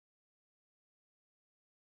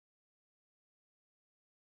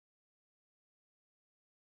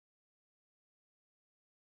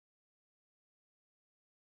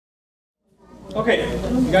Okay,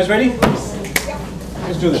 you guys ready? Let's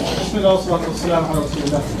do this. So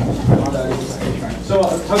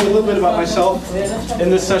I'll tell you a little bit about myself in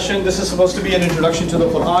this session. This is supposed to be an introduction to the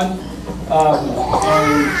Quran.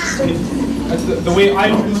 The way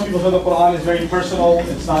I introduce people to the Quran is very personal.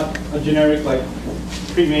 It's not a generic, like,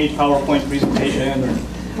 pre-made PowerPoint presentation or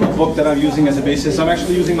a book that I'm using as a basis. I'm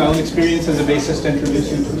actually using my own experience as a basis to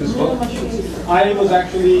introduce you to this book. I was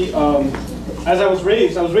actually, as I was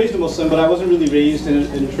raised a Muslim, but I wasn't really raised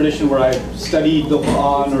in a tradition where I studied the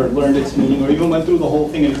Quran or learned its meaning or even went through the whole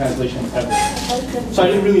thing in translation ever. So I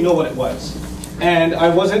didn't really know what it was. And I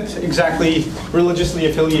wasn't exactly religiously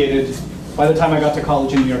affiliated by the time I got to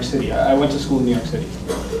college in New York City. I went to school in New York City.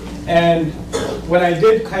 And when I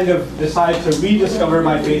did kind of decide to rediscover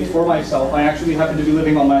my faith for myself, I actually happened to be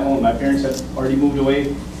living on my own. My parents had already moved away,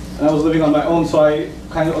 and I was living on my own, so I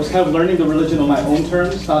was kind of learning the religion on my own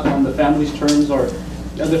terms, not on the family's terms or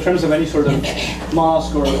the terms of any sort of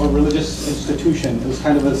mosque or religious institution. It was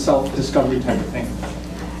kind of a self-discovery type of thing.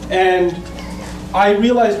 And I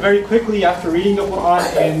realized very quickly after reading the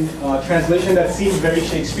Quran in translation that seemed very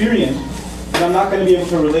Shakespearean, that I'm not going to be able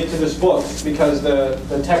to relate to this book because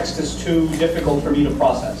the text is too difficult for me to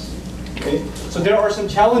process. Okay? So there are some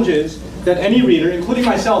challenges that any reader, including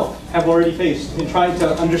myself, have already faced in trying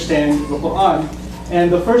to understand the Quran.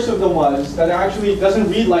 And the first of them was that it actually doesn't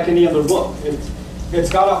read like any other book. It's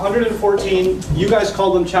got 114, you guys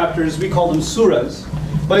call them chapters, we call them surahs,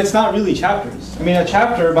 but it's not really chapters. I mean, a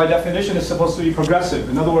chapter by definition is supposed to be progressive.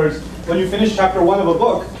 In other words, when you finish chapter 1 of a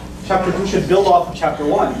book, chapter 2 should build off of chapter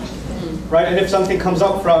 1. Right? And if something comes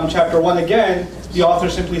up from chapter 1 again, the author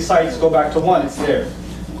simply cites, go back to 1, it's there.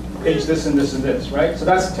 Page this and this and this, right? So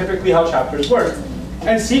that's typically how chapters work.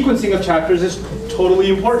 And sequencing of chapters is totally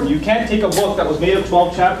important. You can't take a book that was made of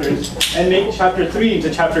 12 chapters and make chapter 3 into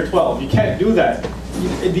chapter 12. You can't do that.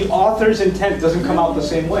 The author's intent doesn't come out the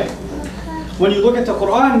same way. When you look at the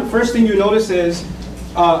Quran, the first thing you notice is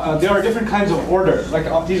there are different kinds of order. Like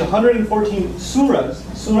these 114 surahs,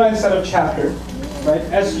 surah instead of chapter, right?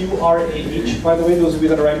 S-U-R-A-H. By the way, those of you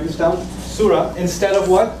that are writing this down, surah instead of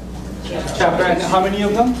what? Chapter. And how many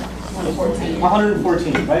of them?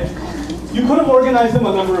 114, right? You could have organized them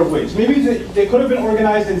a number of ways. Maybe they could have been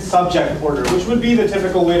organized in subject order, which would be the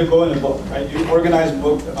typical way to go in a book, right? You organize a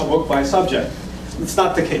book by subject. It's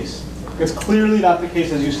not the case. It's clearly not the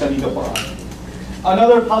case as you study the Quran.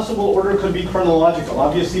 Another possible order could be chronological.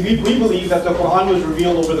 Obviously, we believe that the Quran was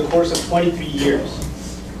revealed over the course of 23 years.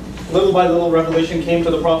 Little by little, revelation came to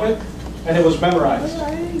the Prophet, and it was memorized.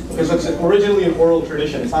 Because it's originally an oral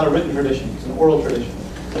tradition. It's not a written tradition. It's an oral tradition.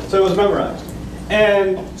 So it was memorized.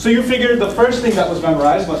 And so you figured the first thing that was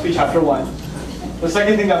memorized must be chapter 1. The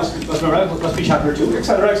second thing that was memorized must be chapter 2,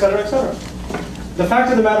 etc., etc., etc. The fact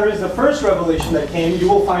of the matter is the first revelation that came, you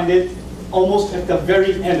will find it almost at the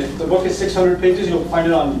very end. If the book is 600 pages, you'll find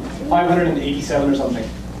it on 587 or something.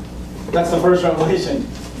 That's the first revelation.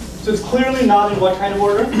 So it's clearly not in what kind of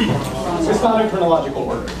order? It's not in chronological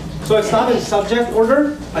order. So it's not in subject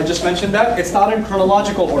order. I just mentioned that. It's not in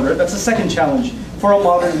chronological order. That's the second challenge for a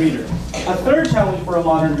modern reader. A third challenge for a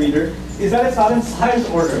modern reader is that it's not in size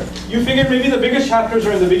order. You figured maybe the biggest chapters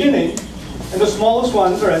are in the beginning and the smallest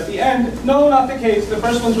ones are at the end. No, not the case. The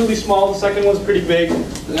first one's really small. The second one's pretty big.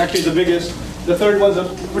 Actually, the biggest. The third one's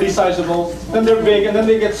pretty sizable. Then they're big, and then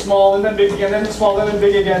they get small, and then big again, and then small, and then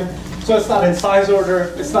big again. So it's not in size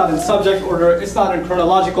order, it's not in subject order, it's not in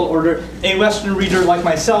chronological order. A Western reader like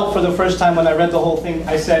myself, for the first time when I read the whole thing,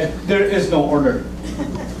 I said, there is no order.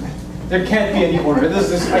 There can't be any order.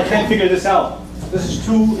 I can't figure this out. This is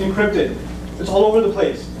too encrypted. It's all over the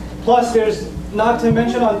place. Plus, there's, not to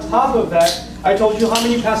mention on top of that, I told you how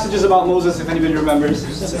many passages about Moses, if anybody remembers.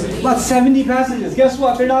 About 70 passages. Guess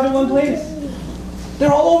what? They're not in one place.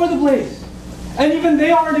 They're all over the place. And even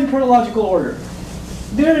they aren't in chronological order.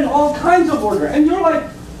 They're in all kinds of order. And you're like,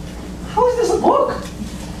 how is this a book?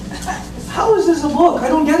 How is this a book? I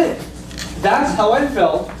don't get it. That's how I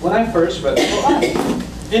felt when I first read the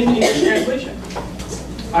Quran in English translation.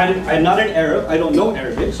 I'm not an Arab. I don't know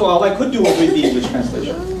Arabic. So all I could do was read the English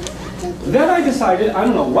translation. Then I decided, I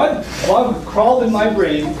don't know what bug crawled in my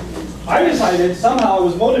brain. I decided, somehow I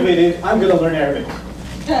was motivated, I'm going to learn Arabic.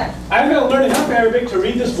 I'm going to learn enough Arabic to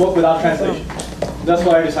read this book without translation. That's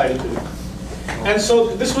what I decided to do. And so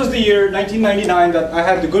this was the year, 1999, that I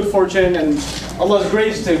had the good fortune and Allah's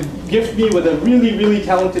grace to gift me with a really, really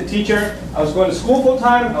talented teacher. I was going to school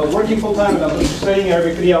full-time, I was working full-time, and I was studying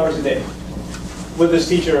Arabic 3 hours a day with this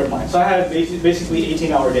teacher of mine. So I had basically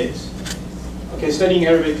 18-hour days. okay, studying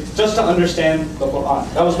Arabic just to understand the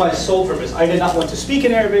Quran. That was my sole purpose. I did not want to speak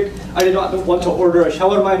in Arabic. I did not want to order a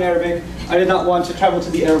shawarma in Arabic. I did not want to travel to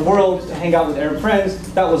the Arab world to hang out with Arab friends.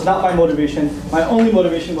 That was not my motivation. My only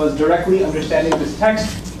motivation was directly understanding this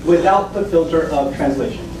text without the filter of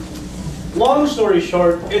translation. Long story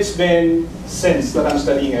short, it's been since that I'm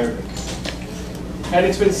studying Arabic. And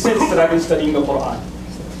it's been since that I've been studying the Quran.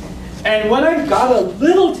 And when I got a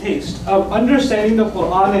little taste of understanding the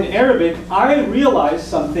Quran in Arabic, I realized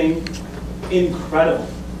something incredible.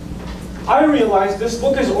 I realized this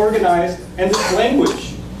book is organized, and this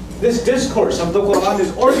language, this discourse of the Quran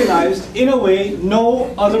is organized in a way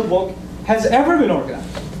no other book has ever been organized.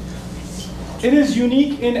 It is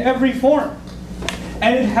unique in every form.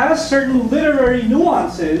 And it has certain literary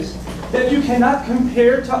nuances that you cannot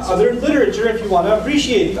compare to other literature if you want to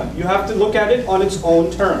appreciate them. You have to look at it on its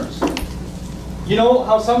own terms. You know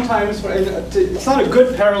how sometimes, it's not a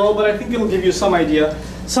good parallel, but I think it'll give you some idea.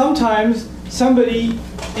 Sometimes somebody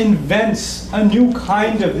invents a new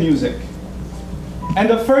kind of music. And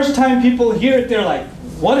the first time people hear it, they're like,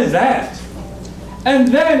 what is that? And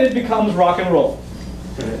then it becomes rock and roll.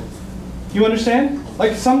 You understand?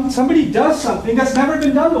 Like somebody does something that's never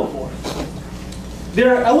been done before.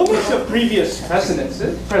 There are elements of previous precedents,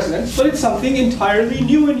 but it's something entirely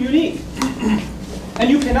new and unique. And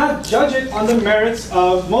you cannot judge it on the merits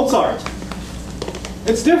of Mozart.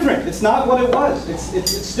 It's different. It's not what it was. It's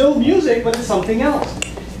still music, but it's something else.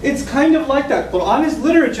 It's kind of like that. Quran is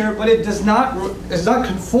literature, but it does not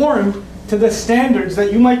conform to the standards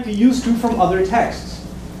that you might be used to from other texts.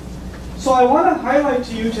 So I want to highlight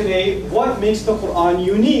to you today what makes the Quran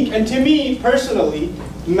unique, and to me, personally,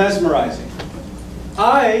 mesmerizing.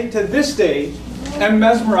 I, to this day, am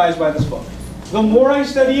mesmerized by this book. The more I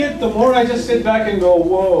study it, the more I just sit back and go,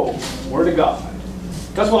 whoa, word of God.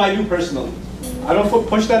 That's what I do personally. I don't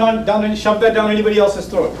push that down and shove that down anybody else's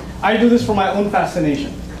throat. I do this for my own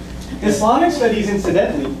fascination. Islamic studies,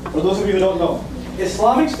 incidentally, for those of you who don't know,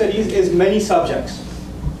 Islamic studies is many subjects.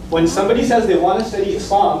 When somebody says they want to study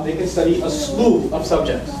Islam, they can study a slew of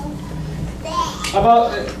subjects.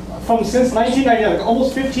 Since 1999,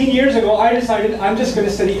 almost 15 years ago, I decided I'm just going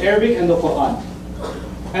to study Arabic and the Quran.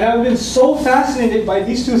 And I've been so fascinated by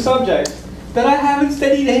these two subjects that I haven't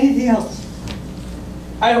studied anything else.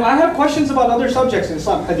 I have questions about other subjects in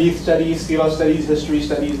Islam, hadith studies, seerah studies, history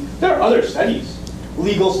studies. There are other studies,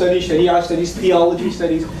 legal studies, sharia studies, theology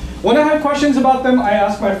studies. When I have questions about them, I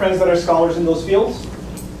ask my friends that are scholars in those fields.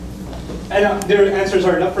 And their answers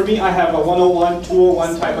are enough for me. I have a 101,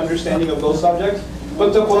 201 type understanding of those subjects.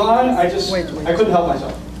 But the Quran, I couldn't help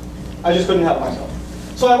myself. I just couldn't help myself.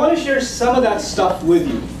 So I want to share some of that stuff with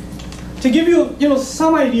you, to give you,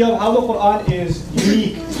 some idea of how the Quran is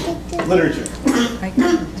unique literature.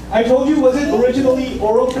 I told you, was it originally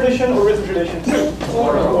oral tradition or written tradition?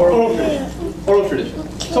 Oral tradition. Oral tradition.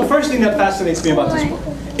 So first thing that fascinates me about this book,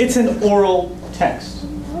 it's an oral text.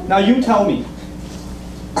 Now you tell me,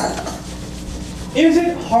 is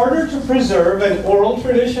it harder to preserve an oral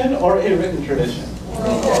tradition or a written tradition?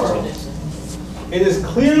 Oral tradition. It is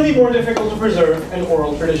clearly more difficult to preserve an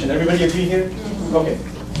oral tradition. Everybody agree here? Okay.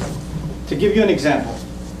 To give you an example,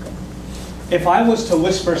 if I was to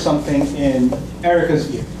whisper something in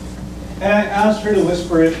Erica's ear, and I asked her to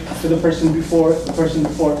whisper it to the person before,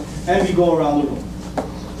 and we go around the room,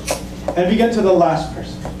 and we get to the last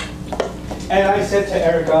person, and I said to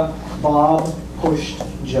Erica, Bob pushed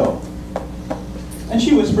Joe. And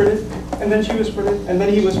she whispered it, and then she whispered it, and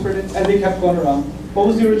then he whispered it, and they kept going around. What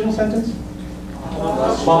was the original sentence?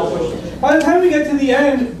 Bob pushed Joe. By the time we get to the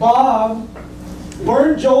end, Bob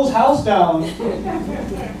burned Joe's house down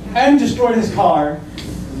and destroyed his car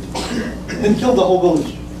and killed the whole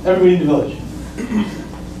village, everybody in the village.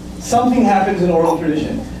 Something happens in oral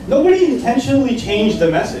tradition. Nobody intentionally changed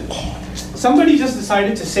the message. Somebody just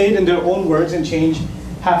decided to say it in their own words and change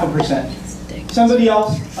 0.5%. Somebody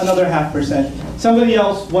else, another 0.5%. Somebody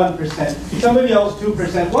else, 1%. Somebody else,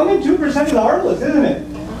 2%. 1 and 2% is harmless, isn't it?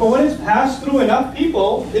 But when it's passed through enough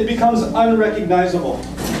people, it becomes unrecognizable.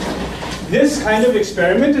 This kind of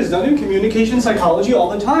experiment is done in communication psychology all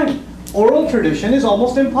the time. Oral tradition is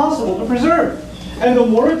almost impossible to preserve. And the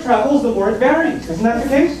more it travels, the more it varies. Isn't that the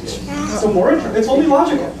case? It's only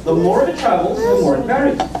logical. The more it travels, the more it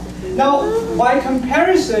varies. Now, by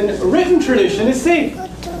comparison, written tradition is safe.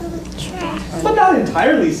 But not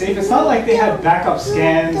entirely safe. It's not like they had backup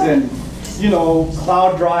scans and,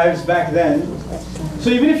 cloud drives back then. So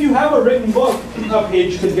even if you have a written book, a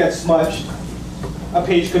page could get smudged. A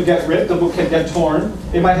page could get ripped, the book could get torn.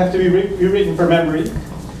 It might have to be rewritten for memory,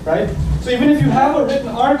 right? So even if you have a written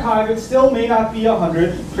archive, it still may not be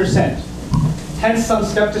 100%. hence some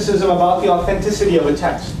skepticism about the authenticity of a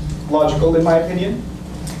text. Logical, in my opinion,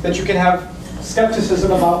 that you can have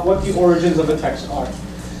skepticism about what the origins of a text are.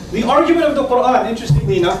 The argument of the Quran,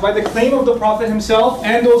 interestingly enough, by the claim of the Prophet himself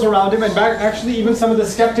and those around him, and actually even some of the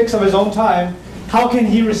skeptics of his own time, how can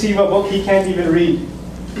he receive a book he can't even read?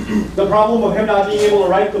 The problem of him not being able to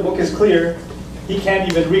write the book is clear. He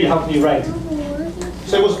can't even read, how can he write?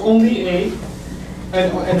 So it was only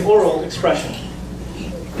an oral expression.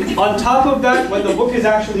 On top of that, when the book is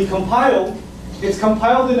actually compiled, it's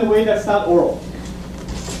compiled in a way that's not oral.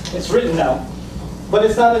 It's written now, but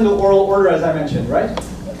it's not in the oral order as I mentioned, right?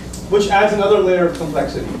 Which adds another layer of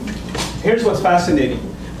complexity. Here's what's fascinating.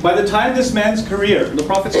 By the time this man's career, the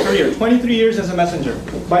Prophet's career, 23 years as a messenger,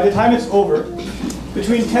 by the time it's over,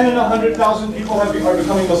 between 10 and 100,000 people are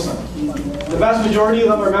becoming Muslim. The vast majority of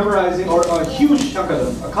them are memorizing, or a huge chunk of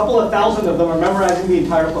them, a couple of thousand of them are memorizing the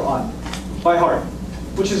entire Quran by heart,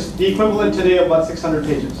 which is the equivalent today of about 600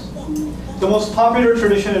 pages. The most popular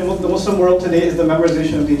tradition in the Muslim world today is the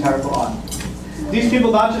memorization of the entire Quran. These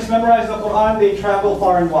people not just memorize the Quran, they travel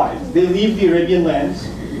far and wide. They leave the Arabian lands.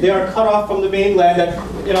 They are cut off from the mainland.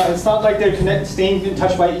 It's not like they're staying in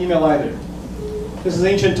touch by email either. This is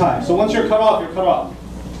ancient times. So once you're cut off, you're cut off.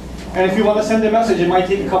 And if you want to send a message, it might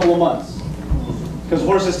take a couple of months. Because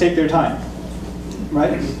horses take their time.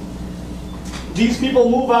 Right? These people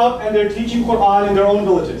move out and they're teaching Quran in their own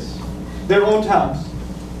villages, their own towns.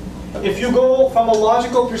 If you go from a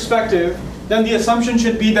logical perspective, then the assumption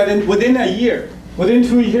should be that within a year, within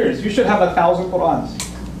 2 years, you should have 1,000 Qurans.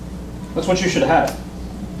 That's what you should have.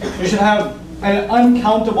 You should have an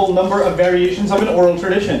uncountable number of variations of an oral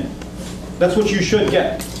tradition. That's what you should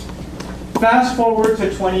get. Fast forward to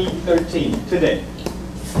 2013, today.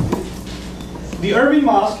 The Irving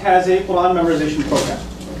Mosque has a Quran memorization program.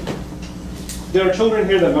 There are children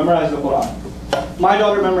here that memorize the Quran. My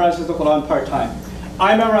daughter memorizes the Quran part-time.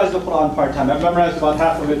 I memorize the Quran part-time. I've memorized about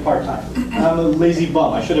half of it part-time. I'm a lazy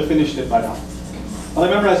bum. I should have finished it by now. But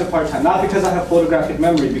I memorize it part-time. Not because I have photographic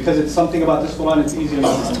memory, because it's something about this Quran, it's easy to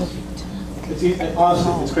memorize.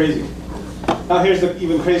 Honestly, it's crazy. Now here's the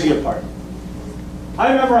even crazier part.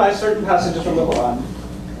 I memorize certain passages from the Quran.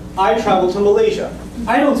 I travel to Malaysia.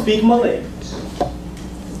 I don't speak Malay.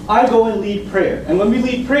 I go and lead prayer. And when we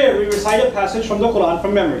lead prayer, we recite a passage from the Quran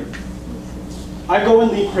from memory. I go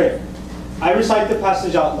and lead prayer. I recite the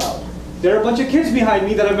passage out loud. There are a bunch of kids behind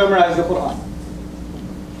me that have memorized the Quran.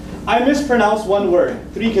 I mispronounce one word.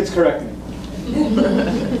 3 kids correct me.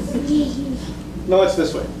 No, it's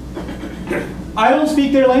this way. I don't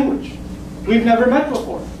speak their language. We've never met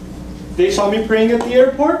before. They saw me praying at the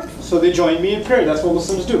airport, so they joined me in prayer. That's what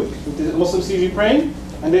Muslims do. If the Muslims see me praying,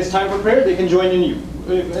 and it's time for prayer, they can join in you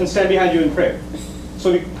and stand behind you in prayer.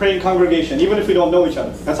 So we pray in congregation, even if we don't know each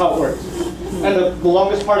other. That's how it works. And the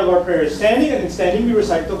longest part of our prayer is standing, and in standing we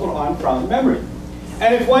recite the Quran from memory.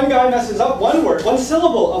 And if one guy messes up one word, one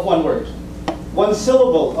syllable of one word,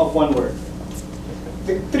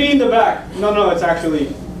 the 3 in the back, no, it's actually,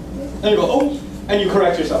 and you go, oh, and you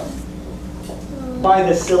correct yourself. By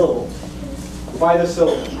the syllable. By the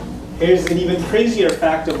syllable. Here's an even crazier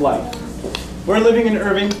fact of life. We're living in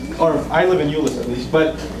Irving, or I live in Euless at least,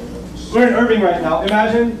 but we're in Irving right now.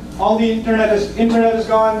 Imagine all the internet is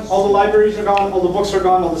gone, all the libraries are gone, all the books are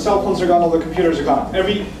gone, all the cell phones are gone, all the computers are gone.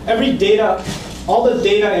 Every data, all the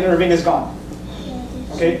data in Irving is gone.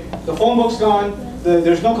 Okay? The phone book's gone,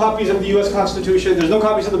 there's no copies of the US Constitution, there's no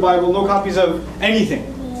copies of the Bible, no copies of anything.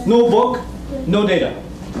 No book, no data.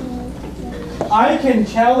 I can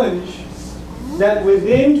challenge that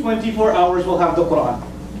within 24 hours we'll have the Quran.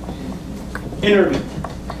 In Irving.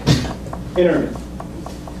 In Irving.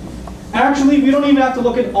 Actually, we don't even have to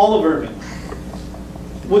look at all of Irving.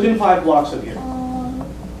 Within 5 blocks of here.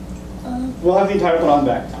 We'll have the entire Quran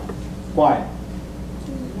back. Why?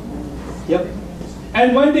 Yep.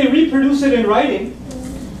 And when they reproduce it in writing,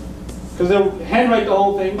 because they'll handwrite the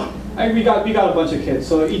whole thing, we got a bunch of kids,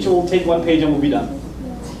 so each will take 1 page and we'll be done.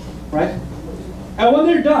 Right? And when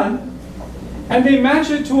they're done, and they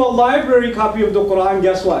match it to a library copy of the Quran,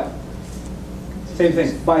 guess what? Same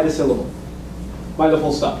thing, by the syllable, by the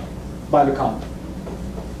full stop, by the comma.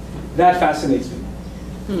 That fascinates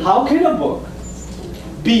me. How can a book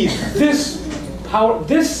be this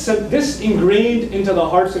ingrained into the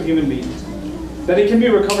hearts of human beings, that it can be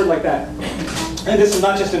recovered like that? And this is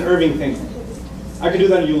not just an Irving thing. I could do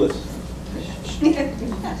that in Euless.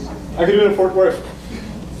 I could do it in Fort Worth.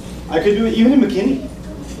 I could do it even in McKinney.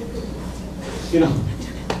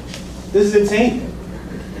 This is insane.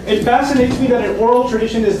 It fascinates me that an oral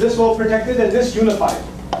tradition is this well protected and this unified,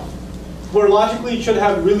 where logically it should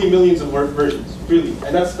have really millions of versions, really,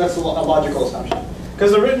 and that's a logical assumption.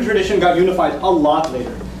 because the written tradition got unified a lot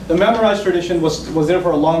later. The memorized tradition was there for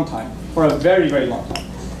a long time, for a very, very long time.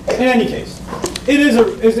 In any case, it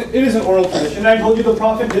is an oral tradition. And I told you the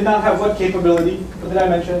Prophet did not have what capability? What did I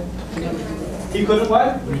mention? He couldn't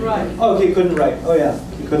what? Write. Oh, okay, he couldn't write. Oh yeah,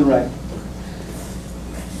 he couldn't write.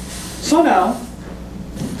 So now,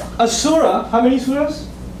 a surah, how many surahs?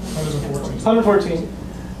 114.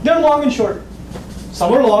 They're long and short.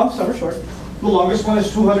 Some are long, some are short. The longest one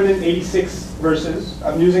is 286 verses.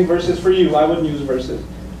 I'm using verses for you. I wouldn't use verses.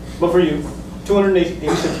 But for you,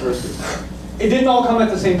 286 verses. It didn't all come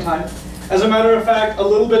at the same time. As a matter of fact, a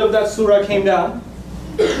little bit of that surah came down.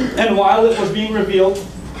 And while it was being revealed,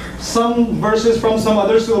 some verses from some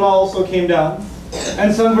other surah also came down.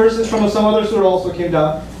 And some verses from some other surah also came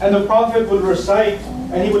down. And the Prophet would recite,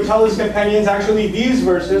 and he would tell his companions, actually these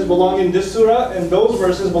verses belong in this surah, and those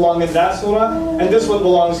verses belong in that surah, and this one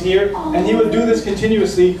belongs here. And he would do this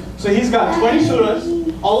continuously. So he's got 20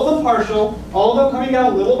 surahs, all of them partial, all of them coming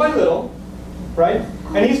down little by little, right?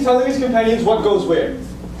 And he's telling his companions what goes where.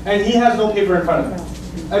 And he has no paper in front of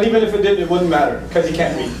him. And even if it did, it wouldn't matter, because he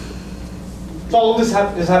can't read. So all of this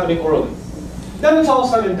is happening orally. Then it's all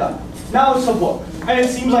said and done. Now it's a book. And it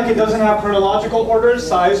seems like it doesn't have chronological order,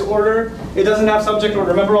 size order. It doesn't have subject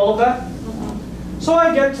order. Remember all of that? So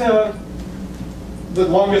I get to the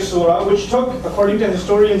longest surah, which took, according to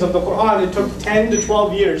historians of the Quran, it took 10 to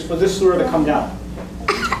 12 years for this surah to come down.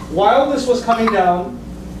 While this was coming down,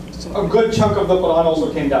 a good chunk of the Quran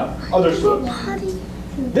also came down. Other surahs.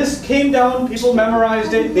 This came down, people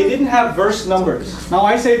memorized it. They didn't have verse numbers. Now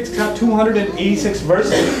I say it's got 286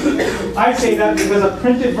 verses. I say that because a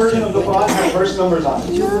printed version of the Quran has verse numbers on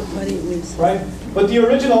it. Right? But the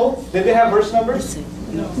original, did they have verse numbers?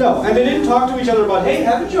 No. And they didn't talk to each other about, hey,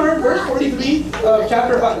 haven't you heard verse 43 of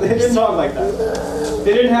chapter 5? They didn't talk like that.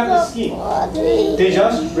 They didn't have this scheme. They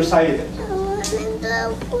just recited it.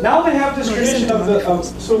 Now they have this tradition of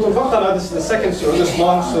Surah Al-Baqarah. This is the second surah, this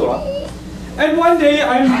long surah. And one day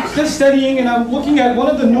I'm just studying and I'm looking at one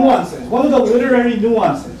of the nuances, one of the literary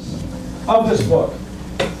nuances of this book.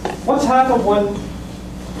 What's half of 1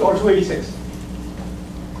 or 286?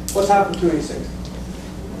 What's half of 286?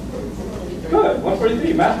 Good,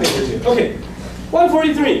 143, math majors here. Okay,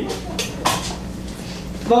 143.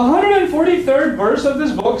 The 143rd verse of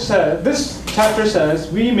this book says, this chapter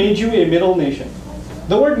says, we made you a middle nation.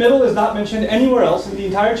 The word middle is not mentioned anywhere else in the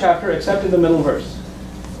entire chapter except in the middle verse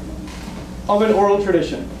of an oral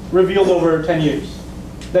tradition revealed over 10 years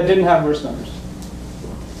that didn't have verse numbers.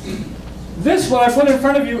 This, what I put in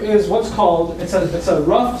front of you, is what's called, it's a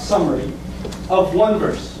rough summary of one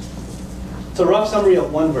verse. It's a rough summary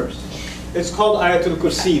of one verse. It's called Ayatul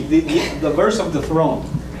Kursi, the verse of the throne.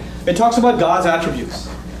 It talks about God's attributes.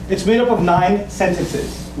 It's made up of 9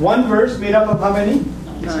 sentences. One verse made up of how many?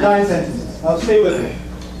 9 sentences. Now stay with me.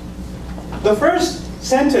 The first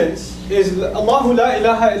sentence is Allahu la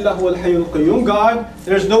ilaha illa huwa al-hayyul qayyum. God,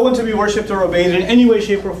 there's no one to be worshipped or obeyed in any way,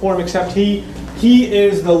 shape, or form except He. He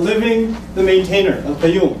is the living, the maintainer,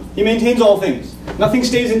 al-qayyum. He maintains all things. Nothing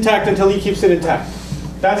stays intact until He keeps it intact.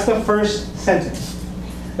 That's the first sentence.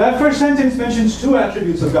 That first sentence mentions 2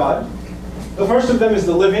 attributes of God. The first of them is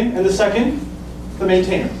the living, and the second, the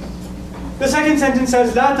maintainer. The second sentence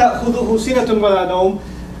says, La ta'khudhuhu sinatun wa la nawm.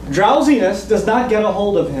 Drowsiness does not get a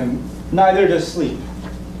hold of Him, neither does sleep.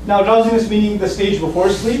 Now, drowsiness meaning the stage before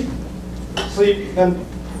sleep, sleep and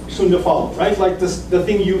soon to follow, right? Like the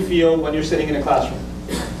thing you feel when you're sitting in a classroom.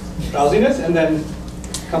 Drowsiness, and then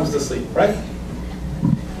comes the sleep, right?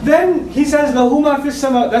 Then he says, Lahu ma fis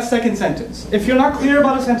sama, that's second sentence. If you're not clear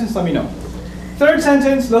about a sentence, let me know. Third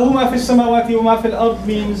sentence, Lahu ma fis samawati wa ma fil ard,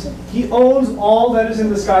 means He owns all that is in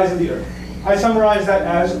the skies and the earth. I summarize that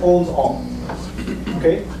as owns all.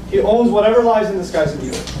 Okay? He owns whatever lies in the skies and the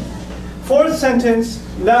earth. Fourth sentence,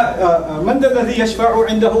 مَنْ ذَا الَّذِي يَشْفَعُ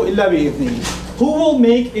عِنْدَهُ إِلَّا بِإِذْنِهِ. Who will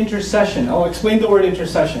make intercession? I'll explain the word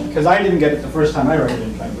intercession, because I didn't get it the first time I read it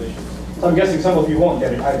in translation. So I'm guessing some of you won't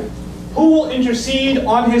get it either. Who will intercede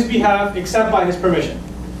on His behalf except by His permission?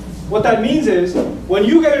 What that means is, when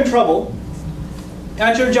you get in trouble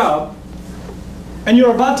at your job, and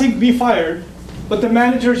you're about to be fired, but the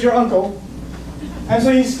manager's your uncle, and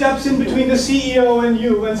so he steps in between the CEO and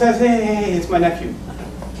you and says, hey, it's my nephew.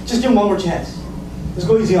 Just give him one more chance. Let's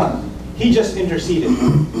go easy on him. He just interceded.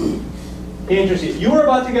 He interceded. You were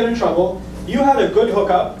about to get in trouble. You had a good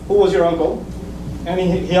hookup, who was your uncle, and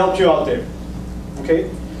he helped you out there. Okay?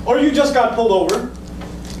 Or you just got pulled over.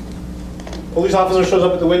 Police officer shows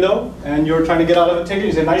up at the window, and you're trying to get out of a ticket.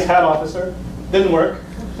 You say, nice hat, officer. Didn't work.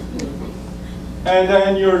 And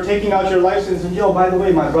then you're taking out your license, and yo, by the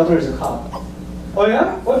way, my brother is a cop. Oh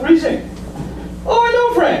yeah? What precinct? Oh, I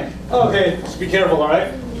know Frank. Okay, just be careful, all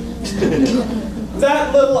right?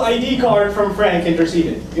 That little ID card from Frank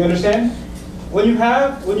interceded. You understand? When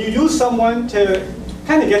you use someone to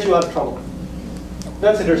kind of get you out of trouble,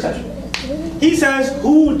 that's intercession. He says,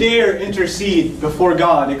 who dare intercede before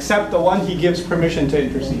God except the one he gives permission to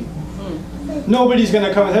intercede? Nobody's going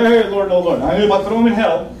to come and say, hey, Lord, oh Lord, I know about to throw him in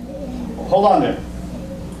hell. Hold on there.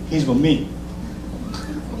 He's with me.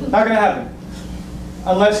 Not going to happen.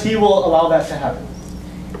 Unless he will allow that to happen.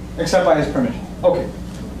 Except by his permission. Okay.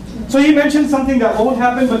 So he mentions something that won't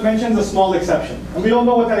happen, but mentions a small exception. And we don't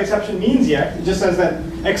know what that exception means yet. It just says that,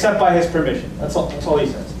 except by his permission. That's all he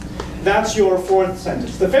says. That's your fourth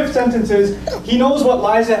sentence. The fifth sentence is, he knows what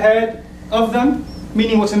lies ahead of them,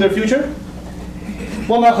 meaning what's in their future.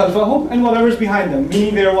 وَمَا خَلْفَهُمْ, and whatever's behind them,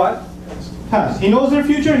 meaning their what? Past. He knows their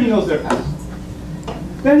future, he knows their past.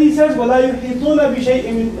 Then he says, وَلَا يُحِيطُونَ بِشَيْءٍ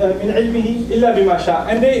مِنْ عِلْمِهِ إِلَّا بِمَا شَاءَ.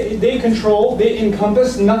 And they control, they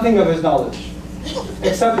encompass nothing of his knowledge,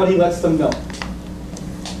 except what he lets them know.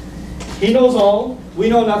 He knows all, we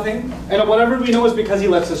know nothing, and whatever we know is because he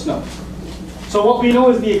lets us know. So what we know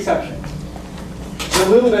is the exception. The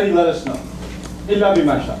little that he let us know. إِلَّا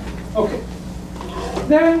بِمَا شَاءَ. Okay.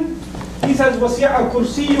 Then he says, وَسِعَ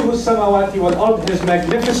كُرْسِيُّهُ السَّمَاوَاتِ وَالْأَرْضِ. His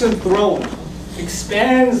magnificent throne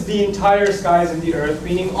expands the entire skies and the earth,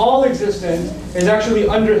 meaning all existence is actually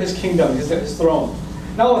under his kingdom, his throne.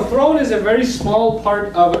 Now a throne is a very small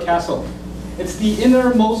part of a castle. It's the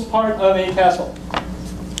innermost part of a castle.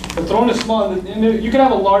 The throne is small. You can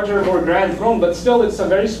have a larger, more grand throne, but still it's a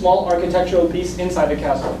very small architectural piece inside the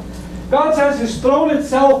castle. God says his throne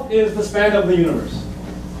itself is the span of the universe.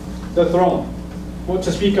 The throne.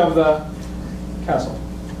 To speak of the castle.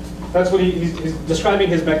 That's what he's describing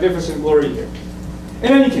his magnificent glory here.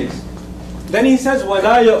 In any case, then he says,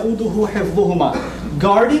 وَلَا يَؤُودُهُ حِفْظُهُمَا.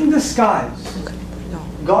 Guarding the skies.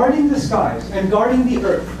 Guarding the skies and guarding the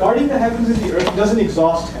earth. Guarding the heavens and the earth doesn't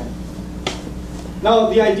exhaust him. Now,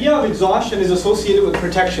 the idea of exhaustion is associated with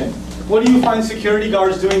protection. What do you find security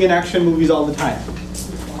guards doing in action movies all the time?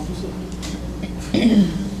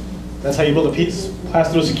 That's how you build a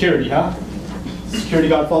pass through security, huh? Security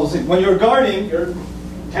guard falls asleep. When you're guarding, your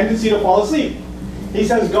tendency to fall asleep. He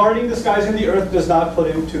says guarding the skies and the earth does not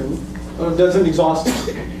put him to, or doesn't exhaust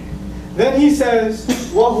him. Then he says,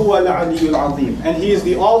 وَهُوَ الْعَلِيُّ الْعَظِيمُ. And he is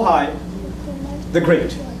the all-high, the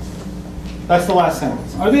great. That's the last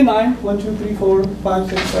sentence. Are they 9? 1, 2, 3, 4, 5,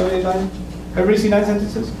 6, 7, 8, 9? Everybody see 9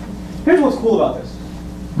 sentences? Here's what's cool about this.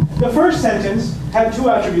 The first sentence had 2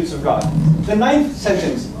 attributes of God. The 9th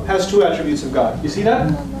sentence has 2 attributes of God. You see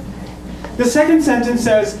that? The second sentence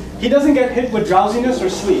says, he doesn't get hit with drowsiness or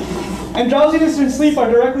sleep. And drowsiness and sleep are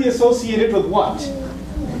directly associated with what?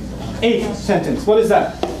 8th sentence. What is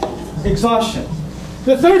that? Exhaustion.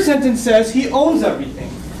 The third sentence says, he owns everything.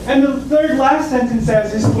 And the third last sentence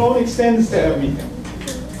says, his throne extends to everything.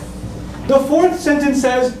 The fourth sentence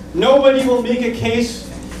says, nobody will make a case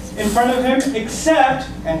in front of him except,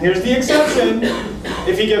 and here's the exception,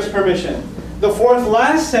 if he gives permission. The fourth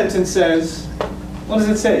last sentence says, what does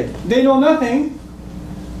it say? They know nothing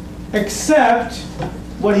except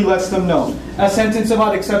what he lets them know. A sentence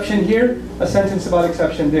about exception here, a sentence about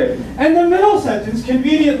exception there. And the middle sentence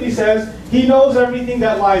conveniently says, he knows everything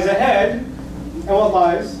that lies ahead and what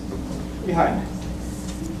lies behind.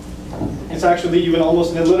 It's actually even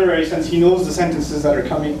almost in a literary sense, he knows the sentences that are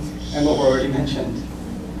coming and what were already mentioned.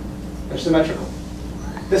 They're symmetrical.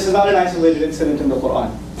 This is not an isolated incident in the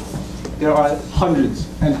Quran. There are hundreds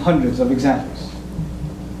and hundreds of examples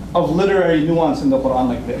of literary nuance in the Quran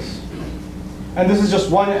like this. And this is just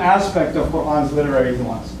one aspect of Quran's literary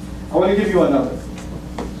nuance. I want to give you another.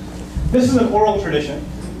 This is an oral tradition,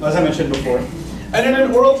 as I mentioned before. And in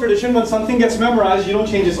an oral tradition, when something gets memorized, you don't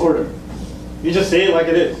change its order. You just say it like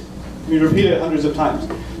it is. You repeat it hundreds of times.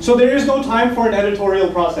 So there is no time for an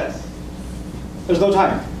editorial process. There's no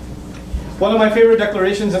time. One of my favorite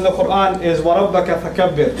declarations in the Quran is وَرَبَّكَ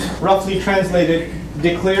فَكَبِّرْ. Roughly translated,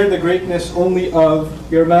 declare the greatness only of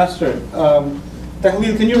your master.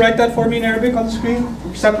 Tahleel, can you write that for me in Arabic on the screen?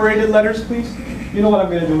 Separated letters, please. You know what I'm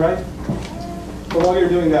going to do, right? But while you're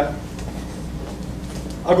doing that,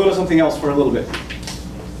 I'll go to something else for a little bit.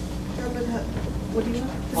 What do you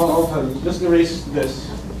want? I'll tell you. Just erase this.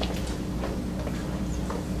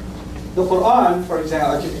 The Quran, for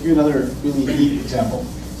example, I'll give you another really neat example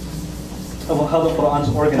of how the Quran is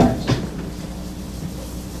organized.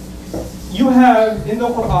 You have in the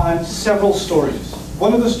Quran several stories.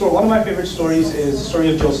 One of my favorite stories is the story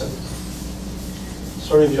of Joseph.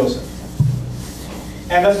 Story of Joseph.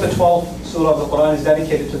 And that's the 12th surah of the Quran is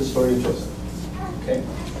dedicated to the story of Joseph. Okay?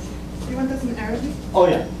 Do you want this in Arabic? Oh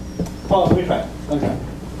yeah. Well, let me try. Okay.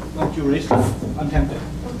 Don't you erase that? I'm tempted.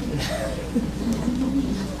 You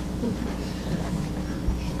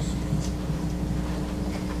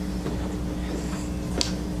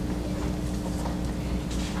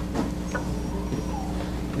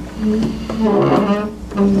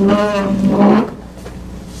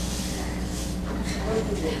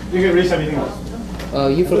can erase everything else.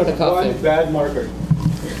 You forgot a cough One there. bad marker.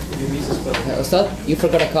 Ustad, you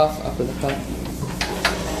forgot a cough after the cough.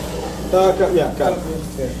 Yeah, got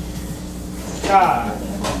it. Ah.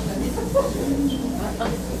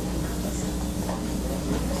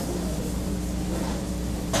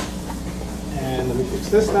 And let me fix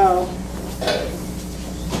this now.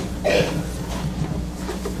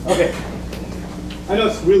 Okay. I know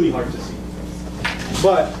it's really hard to see,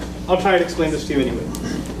 but I'll try and explain this to you anyway.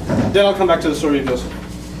 Then I'll come back to the story of Joseph.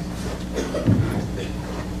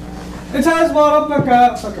 It says,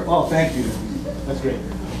 oh, thank you. That's great.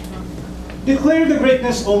 Declare the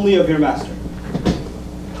greatness only of your master.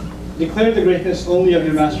 Declare the greatness only of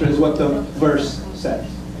your master is what the verse says.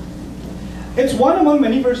 It's one among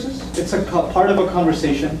many verses. It's a part of a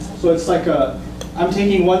conversation. So it's like I'm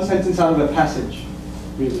taking one sentence out of a passage,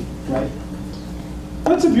 really, right?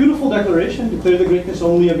 But it's a beautiful declaration. Declare the greatness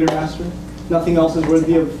only of your master. Nothing else is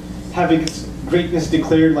worthy of having its greatness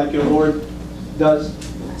declared like your Lord does.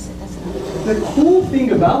 The cool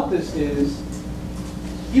thing about this is,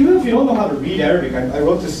 even if you don't know how to read Arabic, I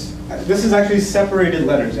wrote this. This is actually separated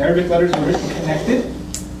letters. Arabic letters are written connected.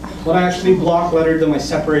 When I actually block lettered them, I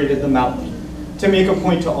separated them out to make a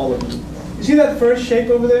point to all of you. You see that first shape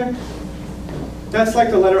over there? That's like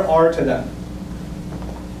the letter R to them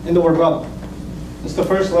in the word Rabb. It's the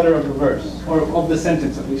first letter of the verse, or of the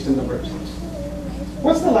sentence, at least in the verse.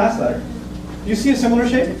 What's the last letter? Do you see a similar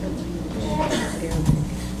shape?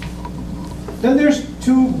 Then there's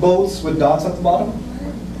two boats with dots at the bottom.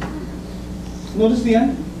 Notice the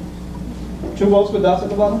end? Two boats with dots at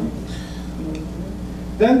the bottom.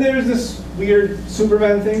 Then there's this weird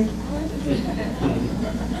Superman thing.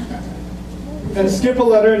 And skip a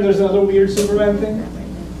letter and there's another weird Superman thing.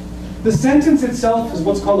 The sentence itself is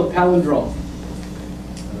what's called a palindrome.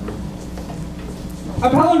 A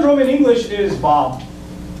palindrome in English is Bob.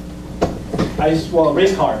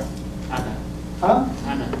 Race car. Anna. Huh?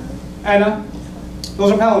 Anna. Anna.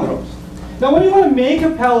 Those are palindromes. Now when you want to make a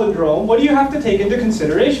palindrome, what do you have to take into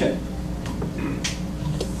consideration?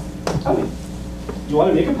 Tell me. You want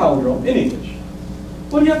to make a palindrome in English.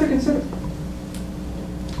 What do you have to consider?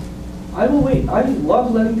 I will wait. I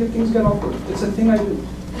love letting good things get awkward. It's a thing I do.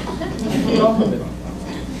 Get off of it.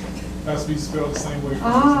 Has to be spelled the same way.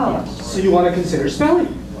 So you want to consider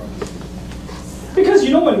spelling. Because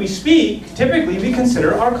you know when we speak, typically we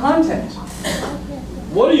consider our content.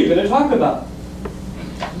 What are you going to talk about?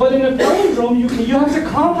 But in a palindrome, you have to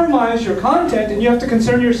compromise your content and you have to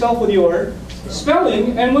concern yourself with your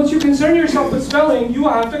spelling. And once you concern yourself with spelling, you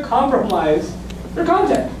have to compromise your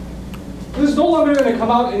content. This is no longer going to come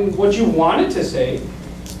out in what you wanted to say,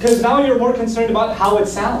 because now you're more concerned about how it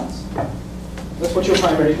sounds. That's what your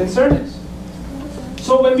primary concern is.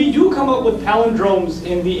 So when we do come up with palindromes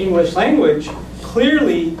in the English language,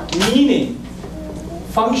 clearly meaning,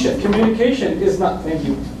 function, communication is not, thank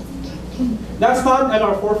you. That's not at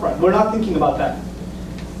our forefront. We're not thinking about that.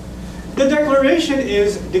 The declaration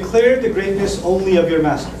is, declare the greatness only of your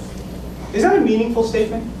master. Is that a meaningful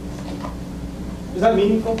statement? Is that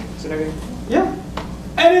meaningful? Yeah.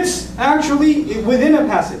 And it's actually within a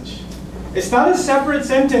passage. It's not a separate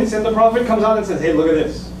sentence and the prophet comes out and says, hey, look at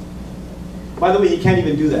this. By the way, he can't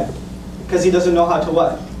even do that because he doesn't know how to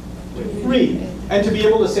what? Read. And to be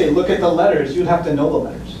able to say, look at the letters, you'd have to know the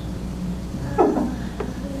letters.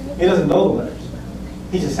 He doesn't know the letters.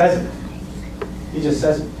 He just says it. He just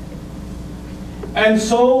says it. And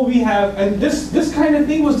so we have, and this kind of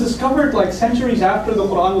thing was discovered like centuries after the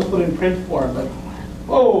Quran was put in print form. Like,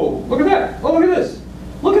 oh, look at that. Oh, look at this.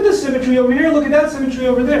 Look at this symmetry over here. Look at that symmetry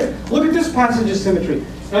over there. Look at this passage's symmetry.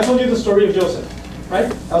 And I told you the story of Joseph,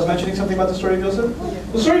 right? I was mentioning something about the story of Joseph.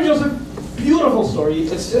 The story of Joseph, beautiful story.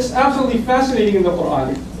 It's just absolutely fascinating in the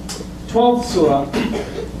Quran. 12th surah.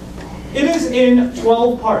 It is in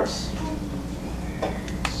 12 parts.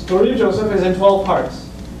 The story of Joseph is in 12 parts.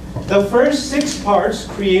 The first 6 parts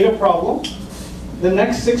create a problem. The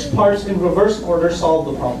next 6 parts in reverse order solve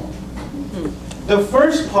the problem. The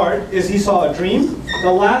first part is he saw a dream.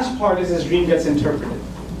 The last part is his dream gets interpreted.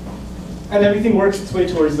 And everything works its way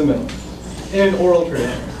towards the middle in an oral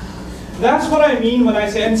tradition. That's what I mean when I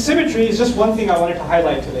say, and symmetry is just one thing I wanted to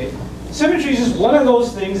highlight today. Symmetry is just one of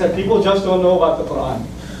those things that people just don't know about the Quran.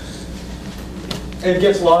 It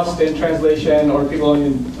gets lost in translation, or people don't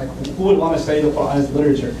even, like, who would want to study the Quran as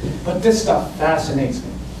literature? But this stuff fascinates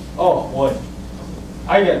me. Oh boy.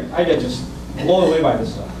 I get just blown away by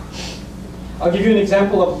this stuff. I'll give you an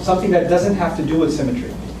example of something that doesn't have to do with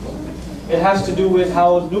symmetry. It has to do with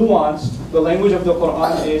how nuanced the language of the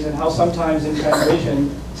Quran is and how sometimes in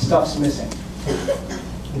translation stuff's missing.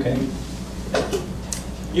 Okay?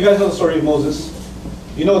 You guys know the story of Moses.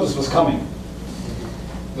 You know this was coming.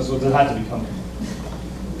 This had to be coming.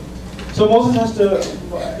 So Moses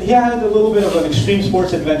he had a little bit of an extreme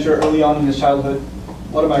sports adventure early on in his childhood.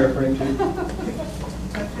 What am I referring to?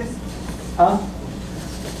 Huh?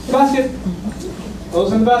 The basket.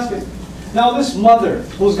 Those in the basket. Now this mother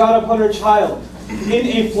who's got to put her child in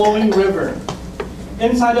a flowing river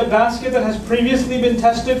inside a basket that has previously been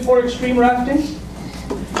tested for extreme rafting?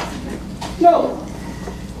 No.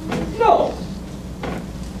 No.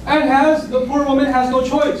 And the poor woman has no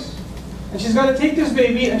choice. And she's got to take this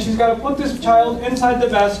baby and she's got to put this child inside the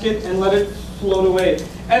basket and let it float away.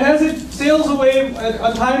 And as it sails away,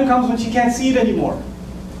 a time comes when she can't see it anymore.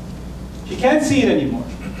 She can't see it anymore.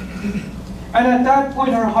 And at that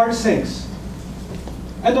point her heart sinks.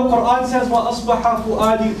 And the Quran says, وَأَصْبَحَ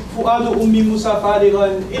فُؤَادُ أُمِّ مُوسَى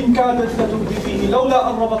فَارِغًا إِنْ كَادَتْ لَتُبْدِي فِيهِ لَوْلَا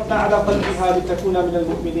أَنْ رَبَطْنَا عَلَى قَلْبِهَا لِتَكُونَ مِنَ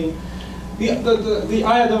الْمُؤْمِنِينَ.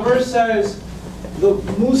 The verse says,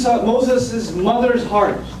 Moses' mother's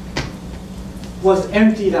heart was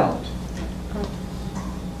emptied out.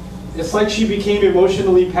 It's like she became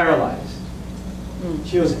emotionally paralyzed.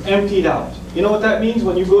 She was emptied out. You know what that means?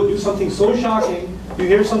 When you go do something so shocking, you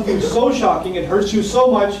hear something so shocking, it hurts you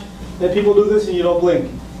so much that people do this and you don't blink.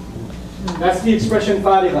 That's the expression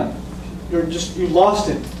farigan. You lost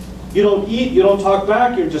it. You don't eat, you don't talk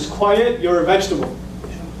back, you're just quiet, you're a vegetable.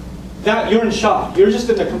 You're in shock. You're just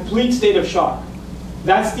in a complete state of shock.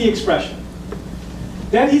 That's the expression.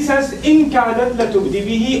 Then he says, "In kadat latubdi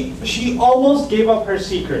bihi." She almost gave up her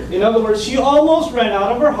secret. In other words, she almost ran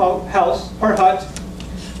out of her house, her hut,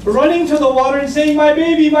 running to the water and saying, "My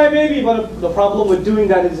baby, my baby." But the problem with doing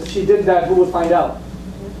that is if she did that, who would find out?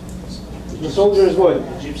 The soldiers would.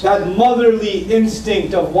 That motherly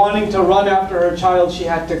instinct of wanting to run after her child, she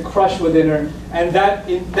had to crush within her. And that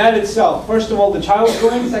itself, first of all, the child's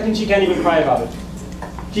going. Second, she can't even cry about it.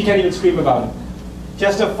 She can't even scream about it. She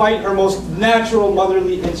has to fight her most natural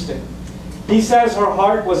motherly instinct. He says her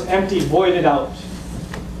heart was empty, voided out.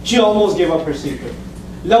 She almost gave up her secret.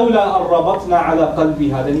 لَوْلَا أَرَّبَطْنَا عَلَى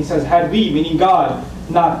قَلْبِهَا. Then he says, had we, meaning God,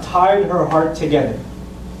 not tied her heart together,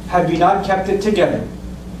 had we not kept it together.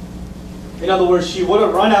 In other words, she would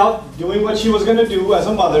have run out doing what she was going to do as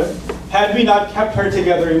a mother, had we not kept her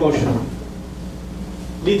together emotionally.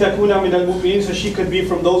 لِتَكُونَ مِنَ الْمُؤْمِنِينَ. So she could be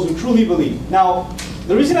from those who truly believe. Now,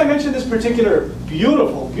 the reason I mention this particular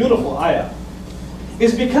beautiful, beautiful ayah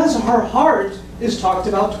is because her heart is talked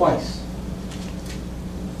about twice.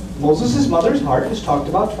 Moses' mother's heart is talked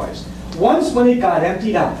about twice. Once when it got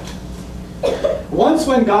emptied out. Once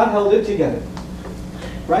when God held it together.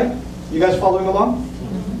 Right? You guys following along?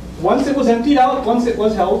 Once it was emptied out, once it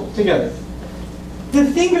was held together. The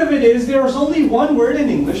thing of it is, there is only one word in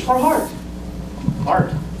English for heart.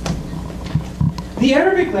 Heart. The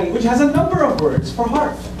Arabic language has a number of words for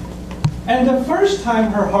heart. And the first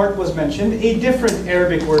time her heart was mentioned, a different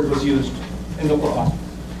Arabic word was used in the Quran.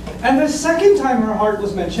 And the second time her heart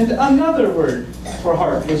was mentioned, another word for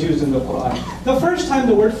heart was used in the Quran. The first time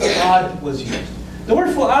the word fu'ad was used. The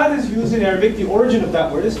word fu'ad is used in Arabic. The origin of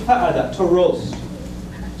that word is fa'ada, to roast.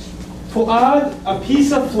 Fu'ad, a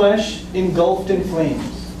piece of flesh engulfed in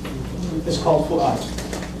flames, is called fu'ad.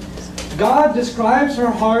 God describes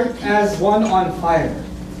her heart as one on fire.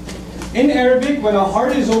 In Arabic, when a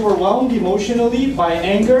heart is overwhelmed emotionally by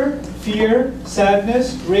anger, fear,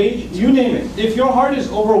 sadness, rage, you name it. If your heart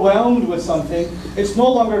is overwhelmed with something, it's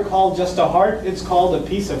no longer called just a heart, it's called a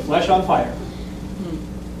piece of flesh on fire.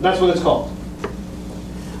 That's what it's called.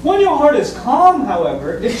 When your heart is calm,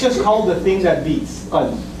 however, it's just called the thing that beats.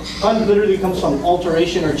 Qalb. Qalb literally comes from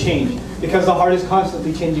alteration or change, because the heart is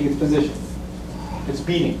constantly changing its position. It's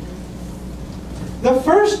beating. The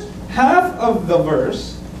first half of the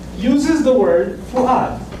verse uses the word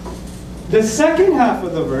fu'ad. The second half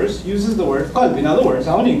of the verse uses the word qalb. In other words,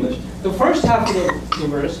 now in English, the first half of the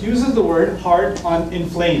verse uses the word heart on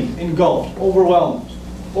inflamed, engulfed, overwhelmed,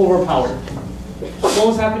 overpowered. What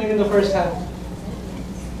was happening in the first half?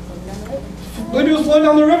 Libby was flowing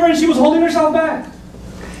down the river and she was holding herself back.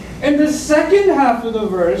 In the second half of the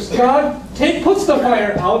verse, God puts the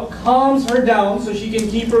fire out, calms her down so she can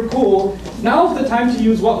keep her cool. Now's the time to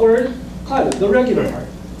use what word? Qalb, the regular heart.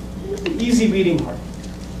 Easy beating heart.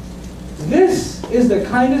 This is the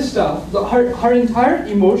kind of stuff, her entire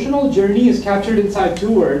emotional journey is captured inside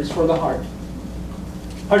two words for the heart.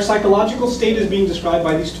 Her psychological state is being described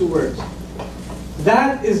by these two words.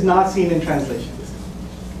 That is not seen in translation.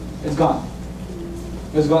 It's gone.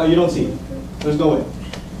 It's gone. You don't see it. There's no way.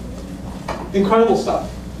 Incredible stuff,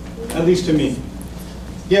 at least to me.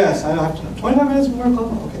 Yes, I have to know. 25 minutes more.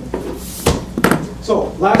 Okay.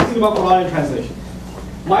 So, last thing about Quran and translation.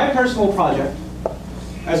 My personal project,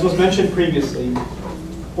 as was mentioned previously,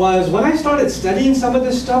 was when I started studying some of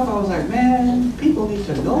this stuff, I was like, man, people need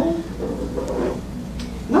to know.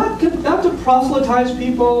 Not to proselytize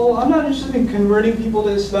people. I'm not interested in converting people to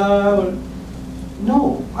Islam.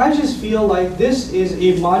 No, I just feel like this is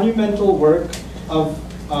a monumental work of,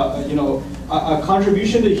 a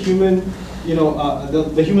contribution to human,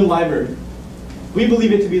 the human library. We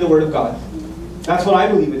believe it to be the Word of God. That's what I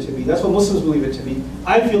believe it to be. That's what Muslims believe it to be.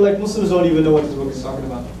 I feel like Muslims don't even know what this book is talking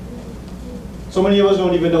about. So many of us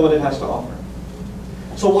don't even know what it has to offer.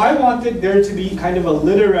 So I wanted there to be kind of a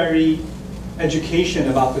literary education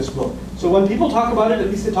about this book. So when people talk about it, at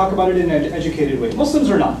least they talk about it in an educated way. Muslims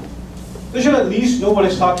are not. They should at least know what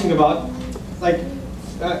it's talking about,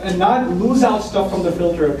 and not lose out stuff from the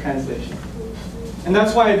filter of translation. And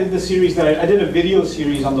that's why I did the series that I did a video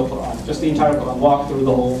series on the Quran, just the entire Quran, walk through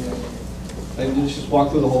the whole thing. And just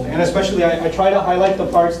walk through the whole thing. And especially I try to highlight the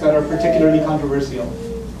parts that are particularly controversial.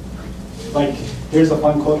 Like, here's a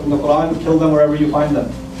fun quote from the Quran, kill them wherever you find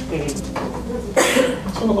them. It's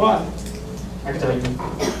from the Quran. I can tell you.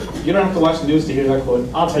 You don't have to watch the news to hear that quote.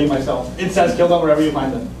 I'll tell you myself. It says kill them wherever you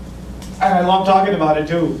find them. And I love talking about it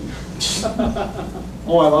too.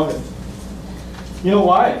 Oh, I love it. You know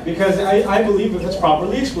why? Because I believe if it's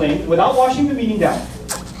properly explained, without washing the meaning down,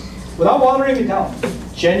 without watering it down,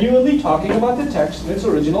 genuinely talking about the text in its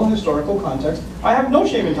original historical context, I have no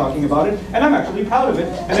shame in talking about it, and I'm actually proud of it,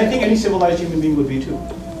 and I think any civilized human being would be too.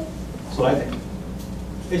 That's what I think.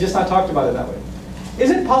 It's just not talked about it that way.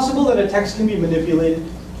 Is it possible that a text can be manipulated?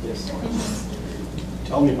 Yes.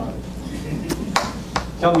 Tell me about it.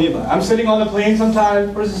 Tell me about it. I'm sitting on a plane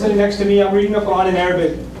sometime, person sitting next to me, I'm reading the Quran in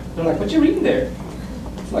Arabic. They're like, what you reading there?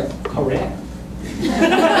 It's like, Quran.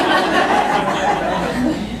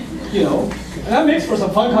 You know, and that makes for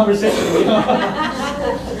some fun conversation, you know.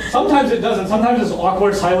 Sometimes it doesn't. Sometimes there's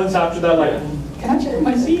awkward silence after that, like, can I check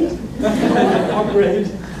my seat? Awkward.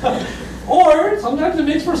 Or sometimes it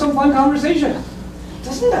makes for some fun conversation.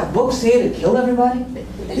 Doesn't that book say to kill everybody?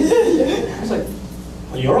 It's like,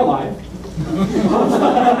 well, you're alive.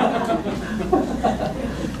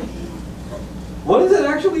 What is it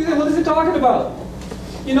actually? What is it talking about?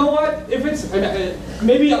 You know what? If it's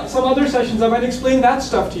maybe some other sessions, I might explain that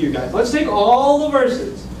stuff to you guys. Let's take all the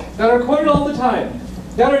verses that are quoted all the time,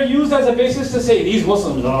 that are used as a basis to say these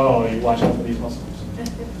Muslims. Oh, you watch out for these Muslims.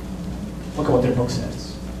 Look at what their book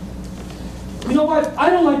says. You know what? I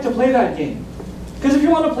don't like to play that game, because if you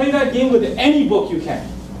want to play that game with any book, you can.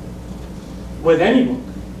 With any book,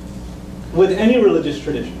 with any religious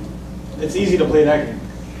tradition, it's easy to play that game.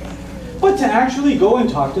 But to actually go and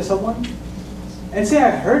talk to someone and say,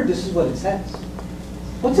 I heard this is what it says.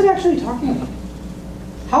 What's it actually talking about?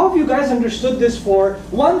 How have you guys understood this for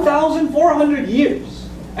 1,400 years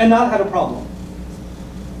and not had a problem?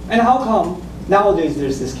 And how come nowadays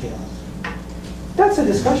there's this chaos? That's a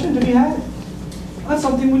discussion to be had. That's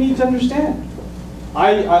something we need to understand.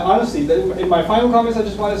 I honestly, in my final comments, I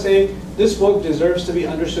just want to say this book deserves to be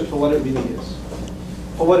understood for what it really is,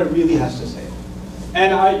 for what it really has to say.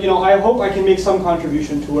 And I hope I can make some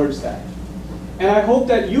contribution towards that. And I hope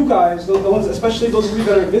that you guys, the ones, especially those of you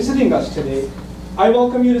that are visiting us today, I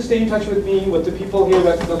welcome you to stay in touch with me, with the people here,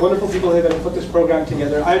 the wonderful people here that have put this program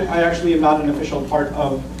together. I actually am not an official part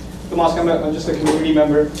of the mosque. I'm just a community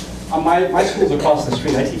member. My school's across the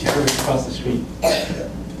street. I teach Arabic across the street.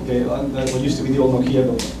 Okay, what used to be the old Nokia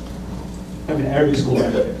building. I have an Arabic school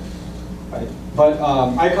right there. Right? But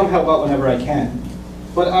I come help out whenever I can.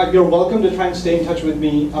 But you're welcome to try and stay in touch with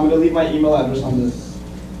me. I'm going to leave my email address on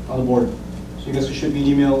the board. So you guys can shoot me an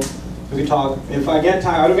email. We can talk. If I get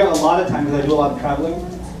time, I don't get a lot of time because I do a lot of traveling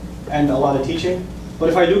and a lot of teaching. But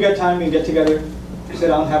if I do get time, we can get together, sit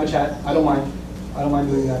down, have a chat. I don't mind. I don't mind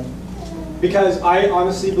doing that. Because I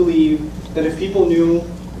honestly believe that if people knew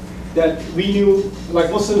that we knew,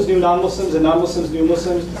 like Muslims knew non-Muslims and non-Muslims knew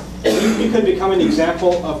Muslims, we could become an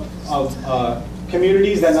example of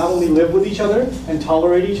communities that not only live with each other and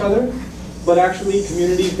tolerate each other, but actually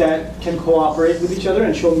communities that can cooperate with each other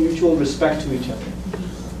and show mutual respect to each other.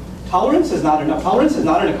 Tolerance is not enough. Tolerance is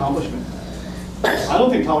not an accomplishment. I don't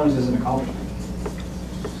think tolerance is an accomplishment.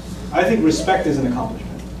 I think respect is an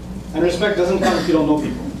accomplishment. And respect doesn't come if you don't know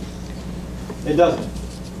people. It doesn't.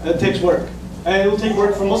 It takes work. And it will take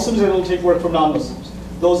work from Muslims and it will take work from non-Muslims,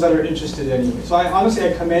 those that are interested anyway. So honestly,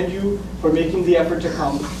 I commend you for making the effort to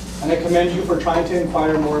come. And I commend you for trying to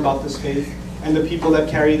inquire more about this faith. and the people that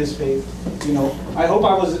carry this faith. You know, I hope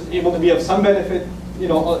I was able to be of some benefit, you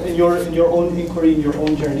know, in your own inquiry, in your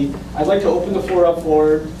own journey. I'd like to open the floor up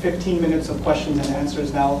for 15 minutes of questions and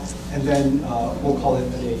answers now, and then we'll call it a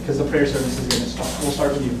day, because the prayer service is going to start. We'll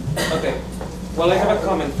start with you. Okay. Well, I have a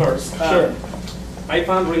comment first. Sure. I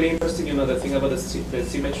found really interesting, you know, the thing about the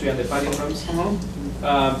symmetry and the palindromes.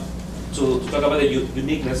 To talk about the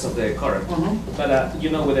uniqueness of the Quran. But you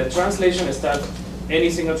know, with the translation stuff, any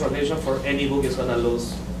single translation for any book is gonna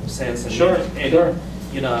lose sense and meaning. Sure.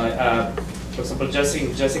 You know, for example, just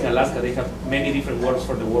in Alaska, they have many different words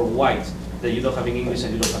for the word white that you don't have in English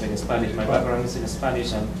and you don't have in Spanish. My background is in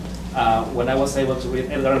Spanish, and when I was able to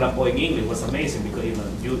read Edgar Allan Poe in English, it was amazing because you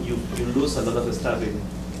know you lose a lot of the stuff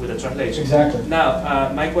with the translation. Exactly.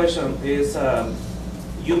 Now, my question is.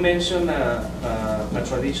 You mentioned a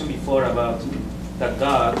tradition before about that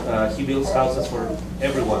God, He builds houses for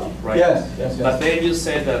everyone, right? Yes. But then you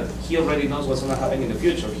said that He already knows what's going to happen in the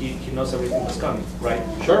future. He knows everything that's coming, right?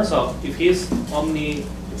 Sure. So if He's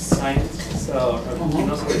omniscient, so He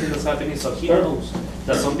knows everything that's happening, so He knows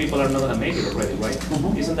that some people are not going to make it already, right?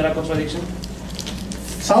 Isn't that a contradiction?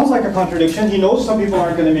 Sounds like a contradiction. He knows some people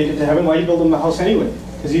aren't going to make it to heaven. Why he build them a house anyway?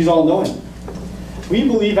 Because He's all-knowing. We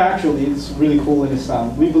believe, actually, it's really cool in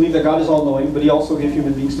Islam, we believe that God is all-knowing, but He also gave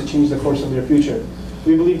human beings to change the course of their future.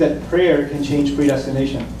 We believe that prayer can change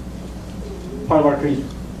predestination. Part of our creed.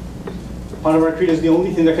 Part of our creed is the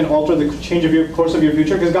only thing that can alter the course of your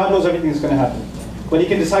future, because God knows everything that's going to happen. But He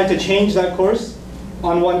can decide to change that course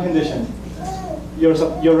on one condition: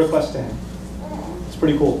 your request to Him. It's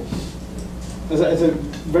pretty cool. It's a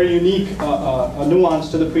very unique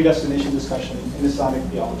nuance to the predestination discussion in Islamic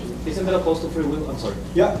theology. Isn't that opposed to free will? I'm sorry.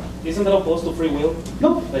 Yeah. Isn't that opposed to free will?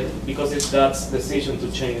 No. Like, because it's God's decision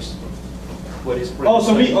to change what is Oh,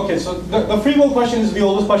 so the free will question is the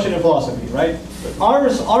oldest question in philosophy, right? Our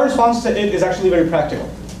response to it is actually very practical.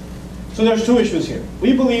 So there's two issues here.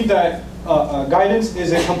 We believe that guidance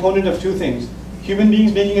is a component of two things: human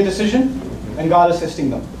beings making a decision and God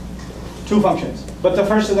assisting them. Two functions. But the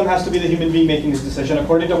first of them has to be the human being making his decision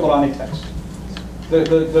according to Quranic text. The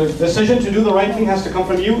decision to do the right thing has to come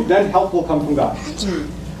from you, then help will come from God.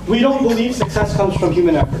 We don't believe success comes from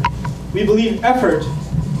human effort. We believe effort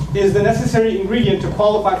is the necessary ingredient to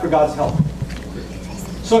qualify for God's help.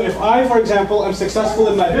 So if I, for example, am successful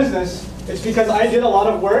in my business, it's because I did a lot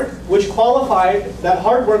of work which qualified, that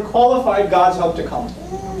hard work qualified God's help to come.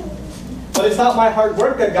 But it's not my hard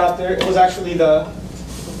work that got there, it was actually the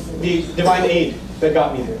divine aid that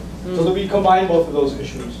got me there. So that we combine both of those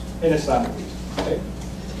issues in Islam. Okay.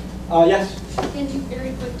 Yes? Can you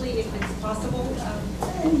very quickly, if it's possible,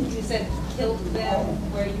 you said killed them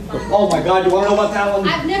where you find Oh my God, you want to know about that one?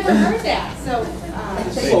 I've never heard that, so.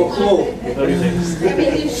 So cool. I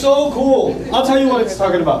mean, So cool. I'll tell you what it's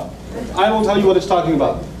talking about. I will tell you what it's talking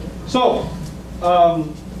about. So,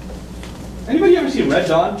 anybody ever see Red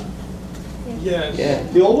Dawn? Yes. Yeah.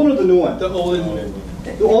 The old one or the new one? The old and new.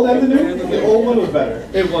 The old and the new? The old one was better.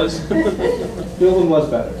 It was. The old one was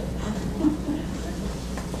better.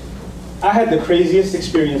 I had the craziest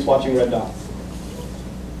experience watching Red Dawn.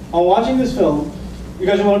 On watching this film, you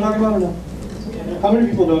guys know what I'm talking about or no? How many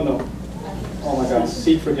people don't know? Oh my God,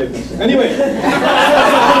 seek forgiveness. Anyway.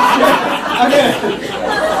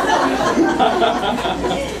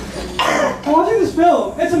 Watching this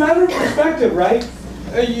film, it's a matter of perspective, right?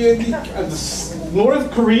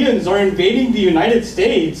 North Koreans are invading the United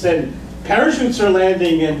States and parachutes are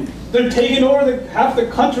landing and they're taking over half the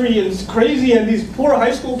country and it's crazy, and these poor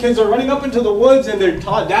high school kids are running up into the woods and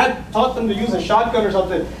dad taught them to use a shotgun or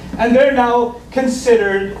something, and they're now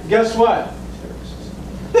considered, guess what?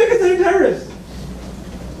 They're considered terrorists.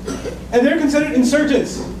 And they're considered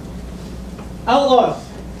insurgents. Outlaws.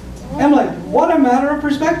 And I'm like, what a matter of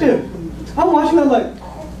perspective. I'm watching that like,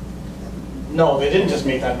 no, they didn't just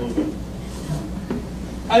make that movie.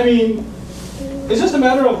 I mean, it's just a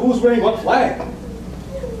matter of who's wearing what flag.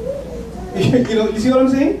 You see what I'm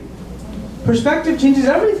saying? Perspective changes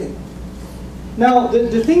everything. Now,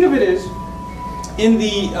 the thing of it is, in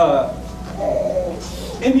the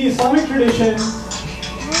Islamic tradition,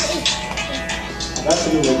 that's a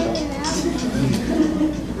new window.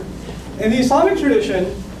 In the Islamic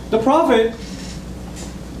tradition, the Prophet,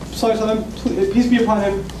 peace be upon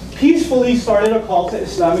him, peacefully started a call to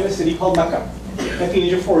Islam in a city called Mecca at the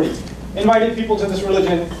age of 40. Invited people to this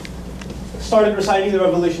religion, started reciting the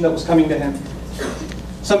revelation that was coming to him.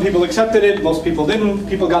 Some people accepted it, most people didn't.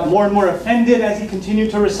 People got more and more offended as he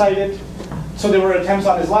continued to recite it. So there were attempts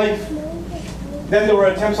on his life. Then there were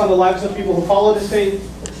attempts on the lives of people who followed his faith.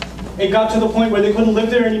 It got to the point where they couldn't live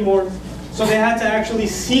there anymore. So they had to actually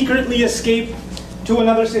secretly escape to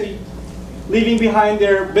another city. leaving behind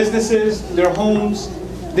their businesses, their homes,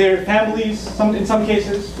 their families, in some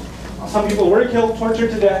cases. Some people were killed,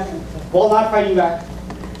 tortured to death, while not fighting back.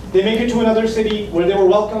 They make it to another city where they were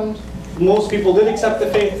welcomed. Most people did accept the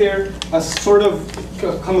faith there. A sort of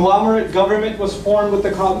conglomerate government was formed with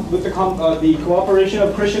the cooperation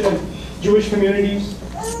of Christian and Jewish communities.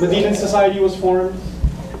 Medinan society was formed.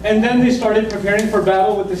 And then they started preparing for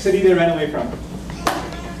battle with the city they ran away from.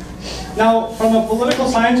 Now, from a political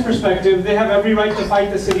science perspective, they have every right to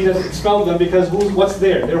fight the city that expelled them because what's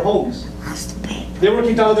there? Their homes. They were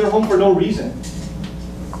kicked out of their home for no reason.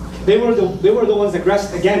 They were the ones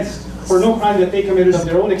aggressed against for no crime that they committed of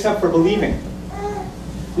their own except for believing.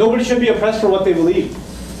 Nobody should be oppressed for what they believe,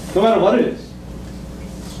 no matter what it is.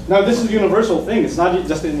 Now, this is a universal thing. It's not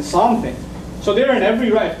just an Islam thing. So they're in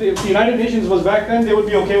every right. If the United Nations was back then, they would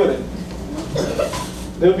be okay with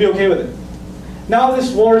it. They would be okay with it. Now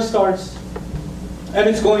this war starts, and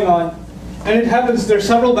it's going on, and it happens. There's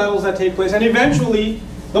several battles that take place, and eventually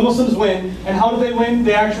the Muslims win. And how do they win?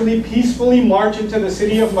 They actually peacefully march into the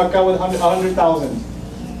city of Mecca with 100,000.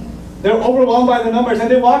 They're overwhelmed by the numbers, and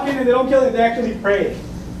they walk in and they don't kill it. They actually pray,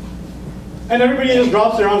 and everybody just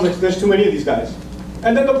drops their arms like there's too many of these guys.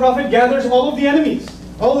 And then the Prophet gathers all of the enemies,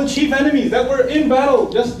 all the chief enemies that were in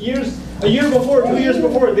battle just a year before, 2 years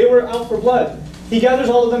before. They were out for blood. He gathers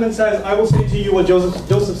all of them and says, I will say to you what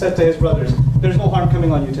Joseph said to his brothers. There's no harm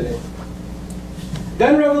coming on you today.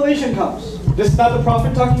 Then revelation comes. This is not the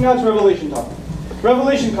prophet talking now, it's revelation talking.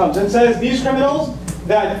 Revelation comes and says, these criminals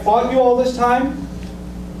that fought you all this time,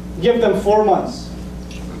 give them 4 months.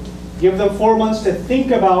 Give them 4 months to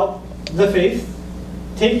think about the faith.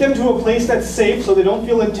 Take them to a place that's safe so they don't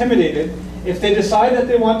feel intimidated. If they decide that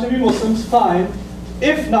they want to be Muslims, fine.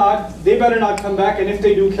 If not, they better not come back, and if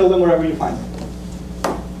they do, kill them wherever you find them.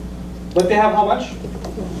 But they have how much?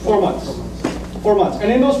 4 months. 4 months.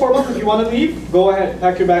 And in those 4 months, if you want to leave, go ahead,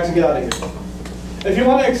 pack your bags and get out of here. If you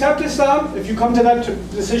want to accept Islam, if you come to that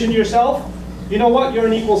decision yourself, you know what? You're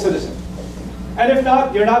an equal citizen. And if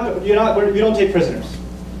not, we don't take prisoners.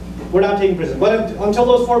 We're not taking prisoners. But until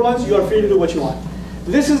those 4 months, you are free to do what you want.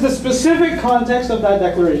 This is the specific context of that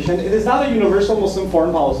declaration. It is not a universal Muslim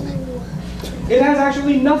foreign policy. It has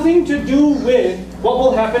actually nothing to do with what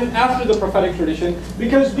will happen after the prophetic tradition,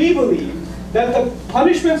 because we believe that the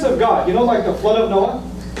punishments of God, like the flood of Noah,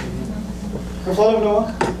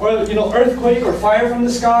 or earthquake or fire from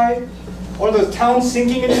the sky, or the town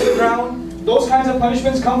sinking into the ground, those kinds of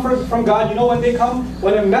punishments come from God. You know when they come?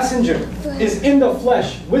 When a messenger is in the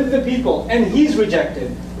flesh with the people and he's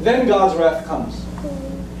rejected, then God's wrath comes.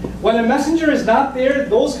 When a messenger is not there,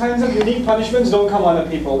 those kinds of unique punishments don't come on the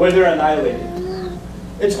people where they're annihilated.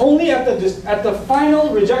 It's only at the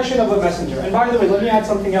final rejection of a messenger. And by the way, let me add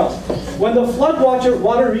something else. When the flood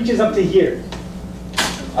water reaches up to here,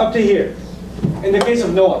 in the case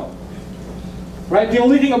of Noah, right? The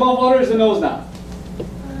only thing above water is the nose now.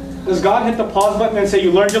 Does God hit the pause button and say,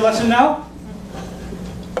 you learned your lesson now?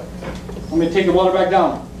 I'm going to take the water back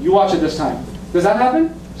down. You watch it this time. Does that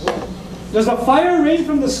happen? Does a fire rain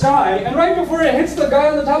from the sky, and right before it hits the guy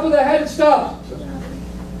on the top of the head, it stops?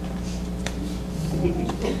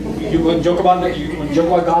 You would joke about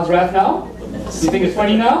God's wrath now? You think it's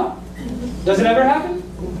funny now? Does it ever happen?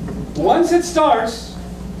 Once it starts,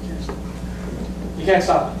 you can't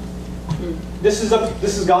stop it. This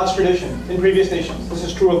is God's tradition in previous nations. This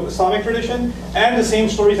is true of Islamic tradition and the same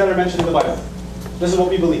stories that are mentioned in the Bible. This is what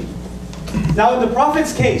we believe. Now, in the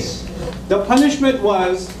Prophet's case, the punishment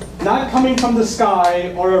was not coming from the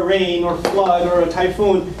sky or a rain or flood or a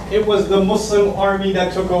typhoon. It was the Muslim army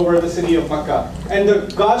that took over the city of Mecca.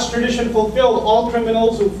 And God's tradition fulfilled. All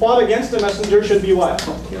criminals who fought against the messenger should be what?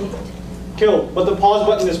 Killed. But the pause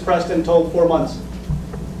button is pressed and told 4 months.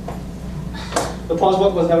 The pause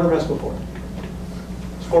button was never pressed before.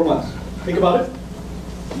 It's 4 months. Think about it.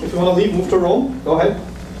 If you want to leave, move to Rome, go ahead.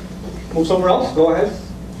 Move somewhere else, go ahead.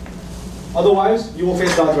 Otherwise, you will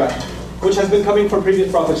face God's wrath, which has been coming from previous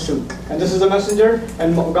prophets too. And this is a messenger,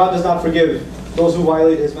 and God does not forgive those who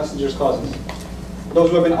violate his messenger's causes. Those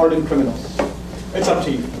who have been ardent criminals. It's up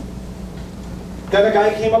to you. Then a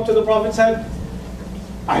guy came up to the Prophet and said,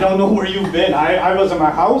 I don't know where you've been. I was in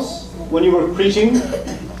my house when you were preaching.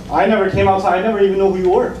 I never came outside. I never even knew who you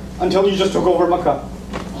were until you just took over Mecca.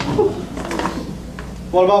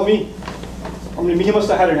 What about me? I mean, he must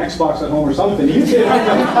have had an Xbox at home or something. He stayed out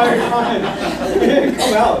the entire time. He didn't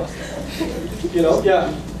come out. Yeah.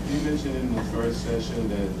 You mentioned in the first session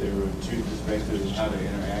that there were two perspectives of how to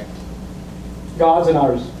interact. God's and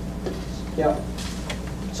ours. Yeah.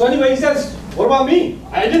 So anyway, he says, what about me?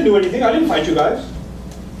 I didn't do anything. I didn't fight you guys.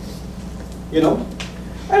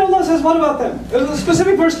 And Allah says, what about them? A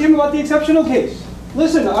specific verse came about the exceptional case.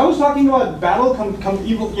 Listen, I was talking about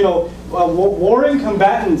warring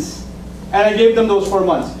combatants, and I gave them those 4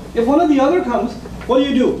 months. If one or the other comes, what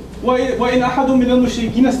do? وَإِنْ أَحَدٌ مِّنَ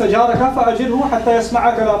الْمُشْرِكِينَ اسْتَجَارَكَ فَأَجِرْهُ حَتَّى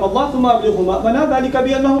يَسْمَعَ كَلَامَ اللَّهِ ثُمَّ أَبْلِغْهُ مَأْمَنَهُ ذَلِكَ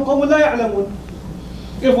بِأَنَّهُمْ قَوْمٌ لَا يَعْلَمُونَ.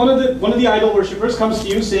 If one of the idol worshippers comes to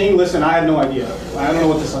you saying, listen, I have no idea, I don't know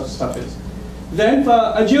what this stuff is, then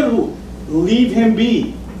فَأَجِرْهُ, leave him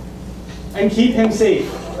be and keep him safe.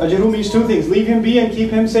 Ajirhu means 2 things: leave him be and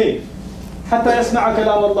keep him safe. حَتَّى يَسْمَعَ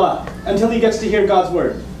كَلَامَ اللَّهِ, until he gets to hear God's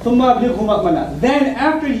word. ثُمَّ أَبْلِغْهُ مَأْمَنَهُ, then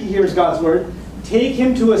after he hears God's word, take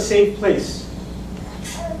him to a safe place.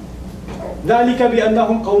 ذَلِكَ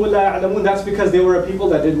بِأَنَّهُمْ قَوْمٌ لَا يَعْلَمُونَ. That's because they were a people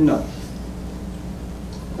that didn't know.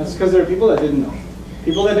 That's because they're people that didn't know.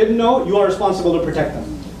 People that didn't know, you are responsible to protect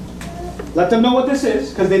them. Let them know what this is,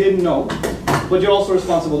 because they didn't know, but you're also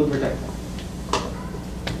responsible to protect them.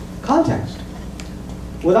 Context.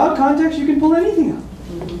 Without context, you can pull anything out.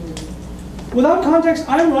 Without context,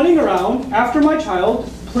 I'm running around after my child,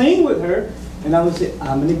 playing with her, and I would say,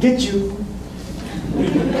 I'm going to get you.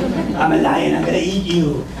 I'm a lion, I'm going to eat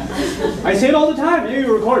you. I say it all the time. Here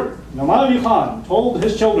you record. Nouman Khan told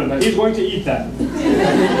his children that he's going to eat them.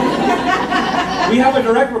 We have a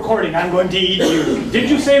direct recording. I'm going to eat you. Did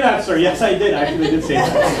you say that, sir? Yes, I did. I actually did say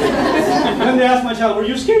that. And then they asked my child, were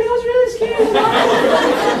you scared? I was really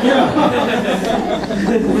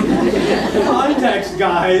scared. Context,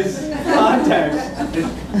 guys. Context.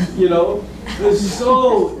 It's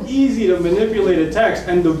so easy to manipulate a text.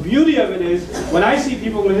 And the beauty of it is, when I see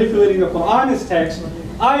people manipulating the Quran as text,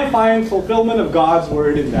 I find fulfillment of God's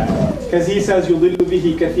word in that. Because he says, يُضِلُّ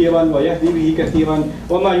بِهِ كَثِيرًا وَيَهْدِي بِهِ كَثِيرًا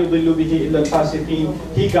وَمَا يُضِلُّ بِهِ إِلَّا الْفَاسِقِينَ.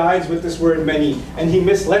 He guides with this word many, and he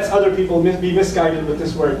lets other people be misguided with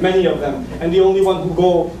this word, many of them. And the only one who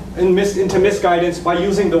go into misguidance by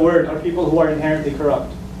using the word are people who are inherently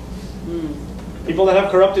corrupt. People that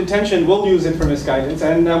have corrupt intention will use it for misguidance,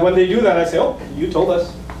 and when they do that, I say, oh, you told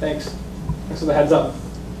us. Thanks. Thanks for the heads up.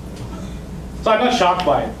 So I'm not shocked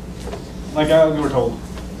by it. Like we were told.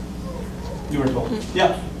 You were told.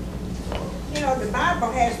 Yeah. The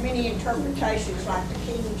Bible has many interpretations, like the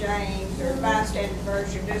King James or Bystander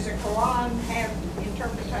version. Does the Quran have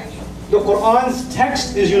interpretation? The Quran's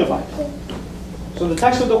text is unified. So the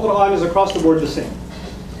text of the Quran is across the board the same.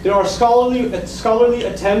 There are scholarly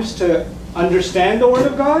attempts to understand the Word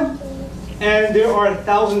of God, and there are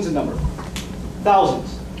thousands in number.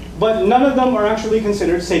 Thousands. But none of them are actually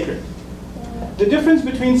considered sacred. The difference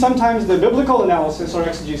between sometimes the biblical analysis or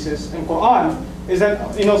exegesis and Quran is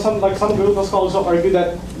that, some biblical scholars will argue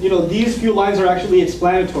that, these few lines are actually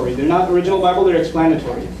explanatory. They're not original Bible, they're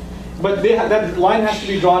explanatory. But that line has to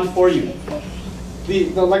be drawn for you.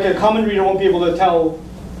 Like a common reader won't be able to tell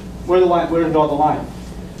where to draw the line.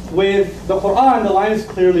 With the Quran, the line is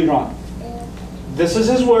clearly drawn. This is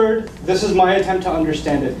his word, this is my attempt to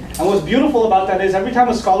understand it. And what's beautiful about that is every time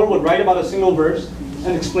a scholar would write about a single verse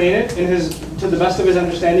and explain it to the best of his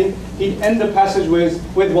understanding, he'd end the passage with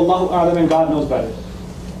Wallahu A'lam, and God knows better.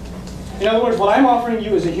 In other words, what I'm offering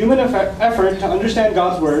you is a human effort to understand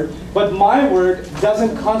God's word, but my word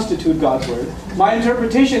doesn't constitute God's word. My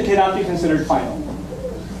interpretation cannot be considered final.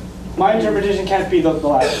 My interpretation can't be the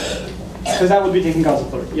last. Because that would be taking God's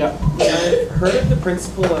authority. Yeah. I've heard of the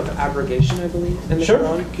principle of abrogation, I believe, in the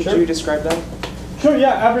Quran. Could you describe that? Sure,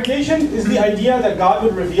 yeah. Abrogation is the idea that God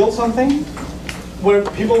would reveal something where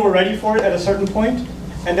people were ready for it at a certain point,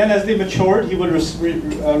 and then as they matured, he would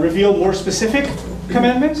reveal more specific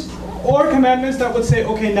commandments, or commandments that would say,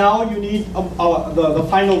 okay, now you need the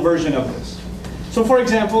final version of this. So for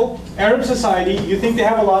example, Arab society, you think they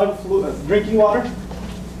have a lot of drinking water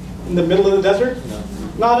in the middle of the desert? No.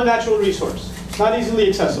 Not a natural resource. It's not easily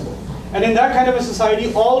accessible. And in that kind of a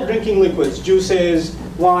society, all drinking liquids, juices,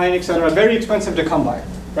 wine, etc., are very expensive to come by,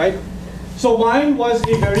 right? So wine was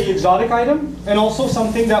a very exotic item, and also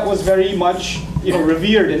something that was very much,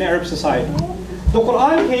 revered in Arab society. The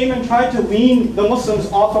Quran came and tried to wean the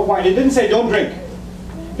Muslims off of wine. It didn't say don't drink,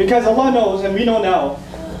 because Allah knows, and we know now,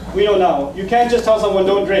 you can't just tell someone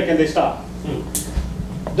don't drink and they stop.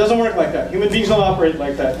 It doesn't work like that. Human beings don't operate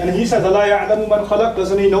like that. And he says, Allah ya'lamu man khalaq,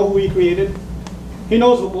 doesn't he know who he created? He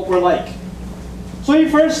knows what we're like. So he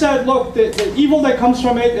first said, look, the evil that comes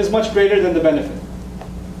from it is much greater than the benefit.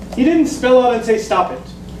 He didn't spell out and say, stop it.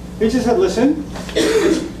 He just said, listen,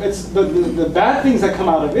 the bad things that come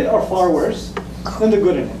out of it are far worse than the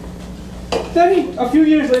good in it. Then a few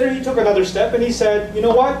years later, he took another step and he said, you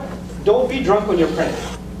know what? Don't be drunk when you're praying.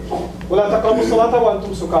 Don't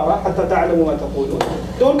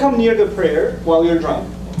come near the prayer while you're drunk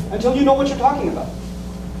until you know what you're talking about.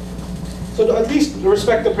 So So at least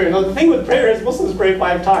respect the prayer. Now the thing with prayer is Muslims pray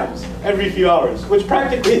 5 times every few hours, which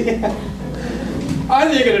practically,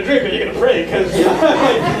 either you're going to drink or you're going to pray, because,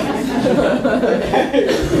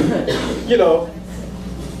 you know.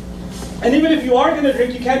 And even if you are going to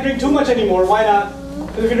drink, you can't drink too much anymore. Why not?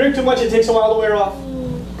 Because if you drink too much, it takes a while to wear off.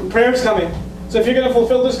 And prayer's coming. So if you're going to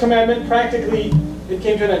fulfill this commandment, practically, it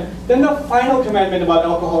came to an end. Then the final commandment about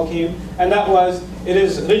alcohol came, and that was, it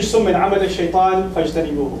is رِجْسٌ مِّنْ عَمَلِ الشَّيْطَانِ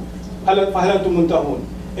فَاجْتَنِبُوهُ هَلْ أَنْتُمْ مُنْتَهُونَ.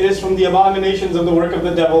 It is from the abominations of the work of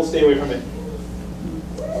the devil, stay away from it.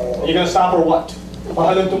 Are you going to stop or what?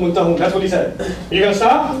 فَهَلْ أَنْتُمْ مُنْتَهُونَ. That's what he said. Are you going to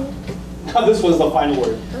stop? Now this was the final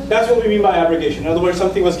word. That's what we mean by abrogation. In other words,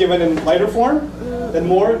 something was given in lighter form, then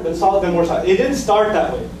more, then solid, then more solid. It didn't start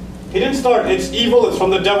that way. It didn't start, it's evil, it's from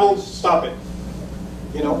the devil, stop it.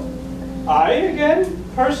 You know? I, again,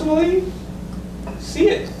 personally, see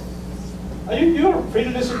it. You're free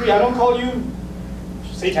to disagree. I don't call you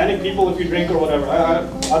satanic people if you drink or whatever. I'm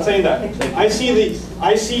not saying that. I see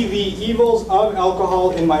the evils of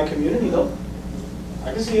alcohol in my community, though.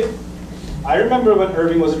 I can see it. I remember when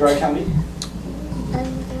Irving was a dry county.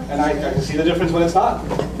 And I can see the difference when it's not.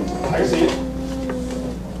 I can see it.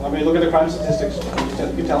 I mean, look at the crime statistics. You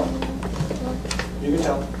can tell. You can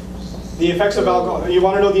tell. The effects of alcohol. You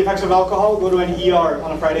want to know the effects of alcohol? Go to an ER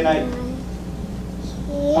on a Friday night.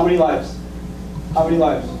 How many lives? How many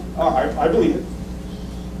lives? Oh, I believe it.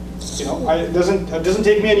 You know, it doesn't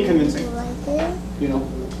take me any convincing. You know.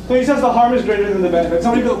 So he says the harm is greater than the benefit.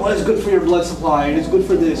 Somebody goes, well, it's good for your blood supply, and it's good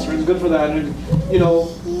for this, or it's good for that, and you know,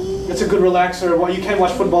 it's a good relaxer. Well, you can't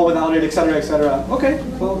watch football without it, etc., etc. Okay,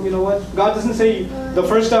 well, you know what? God doesn't say the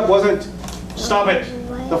first step wasn't stop it.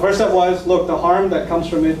 The first step was, look, the harm that comes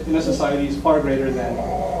from it in a society is far greater than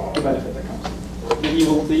the benefit that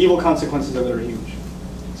comes. The evil consequences of it are huge.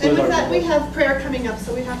 So And with that, we have prayer coming up,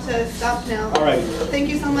 so we have to stop now. All right. Thank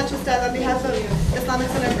you so much, Ustad. On behalf of Islamic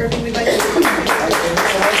Center of Irving, we'd like to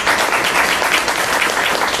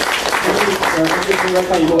Write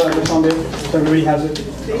my email address on there, so everybody has it.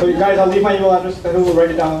 So guys, I'll leave my email address. Who will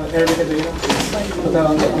write it down in Arabic, put that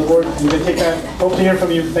on the board, and we can take that. Hope to hear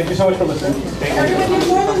from you. Thank you so much for listening. Everyone, you're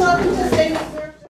more than welcome to stay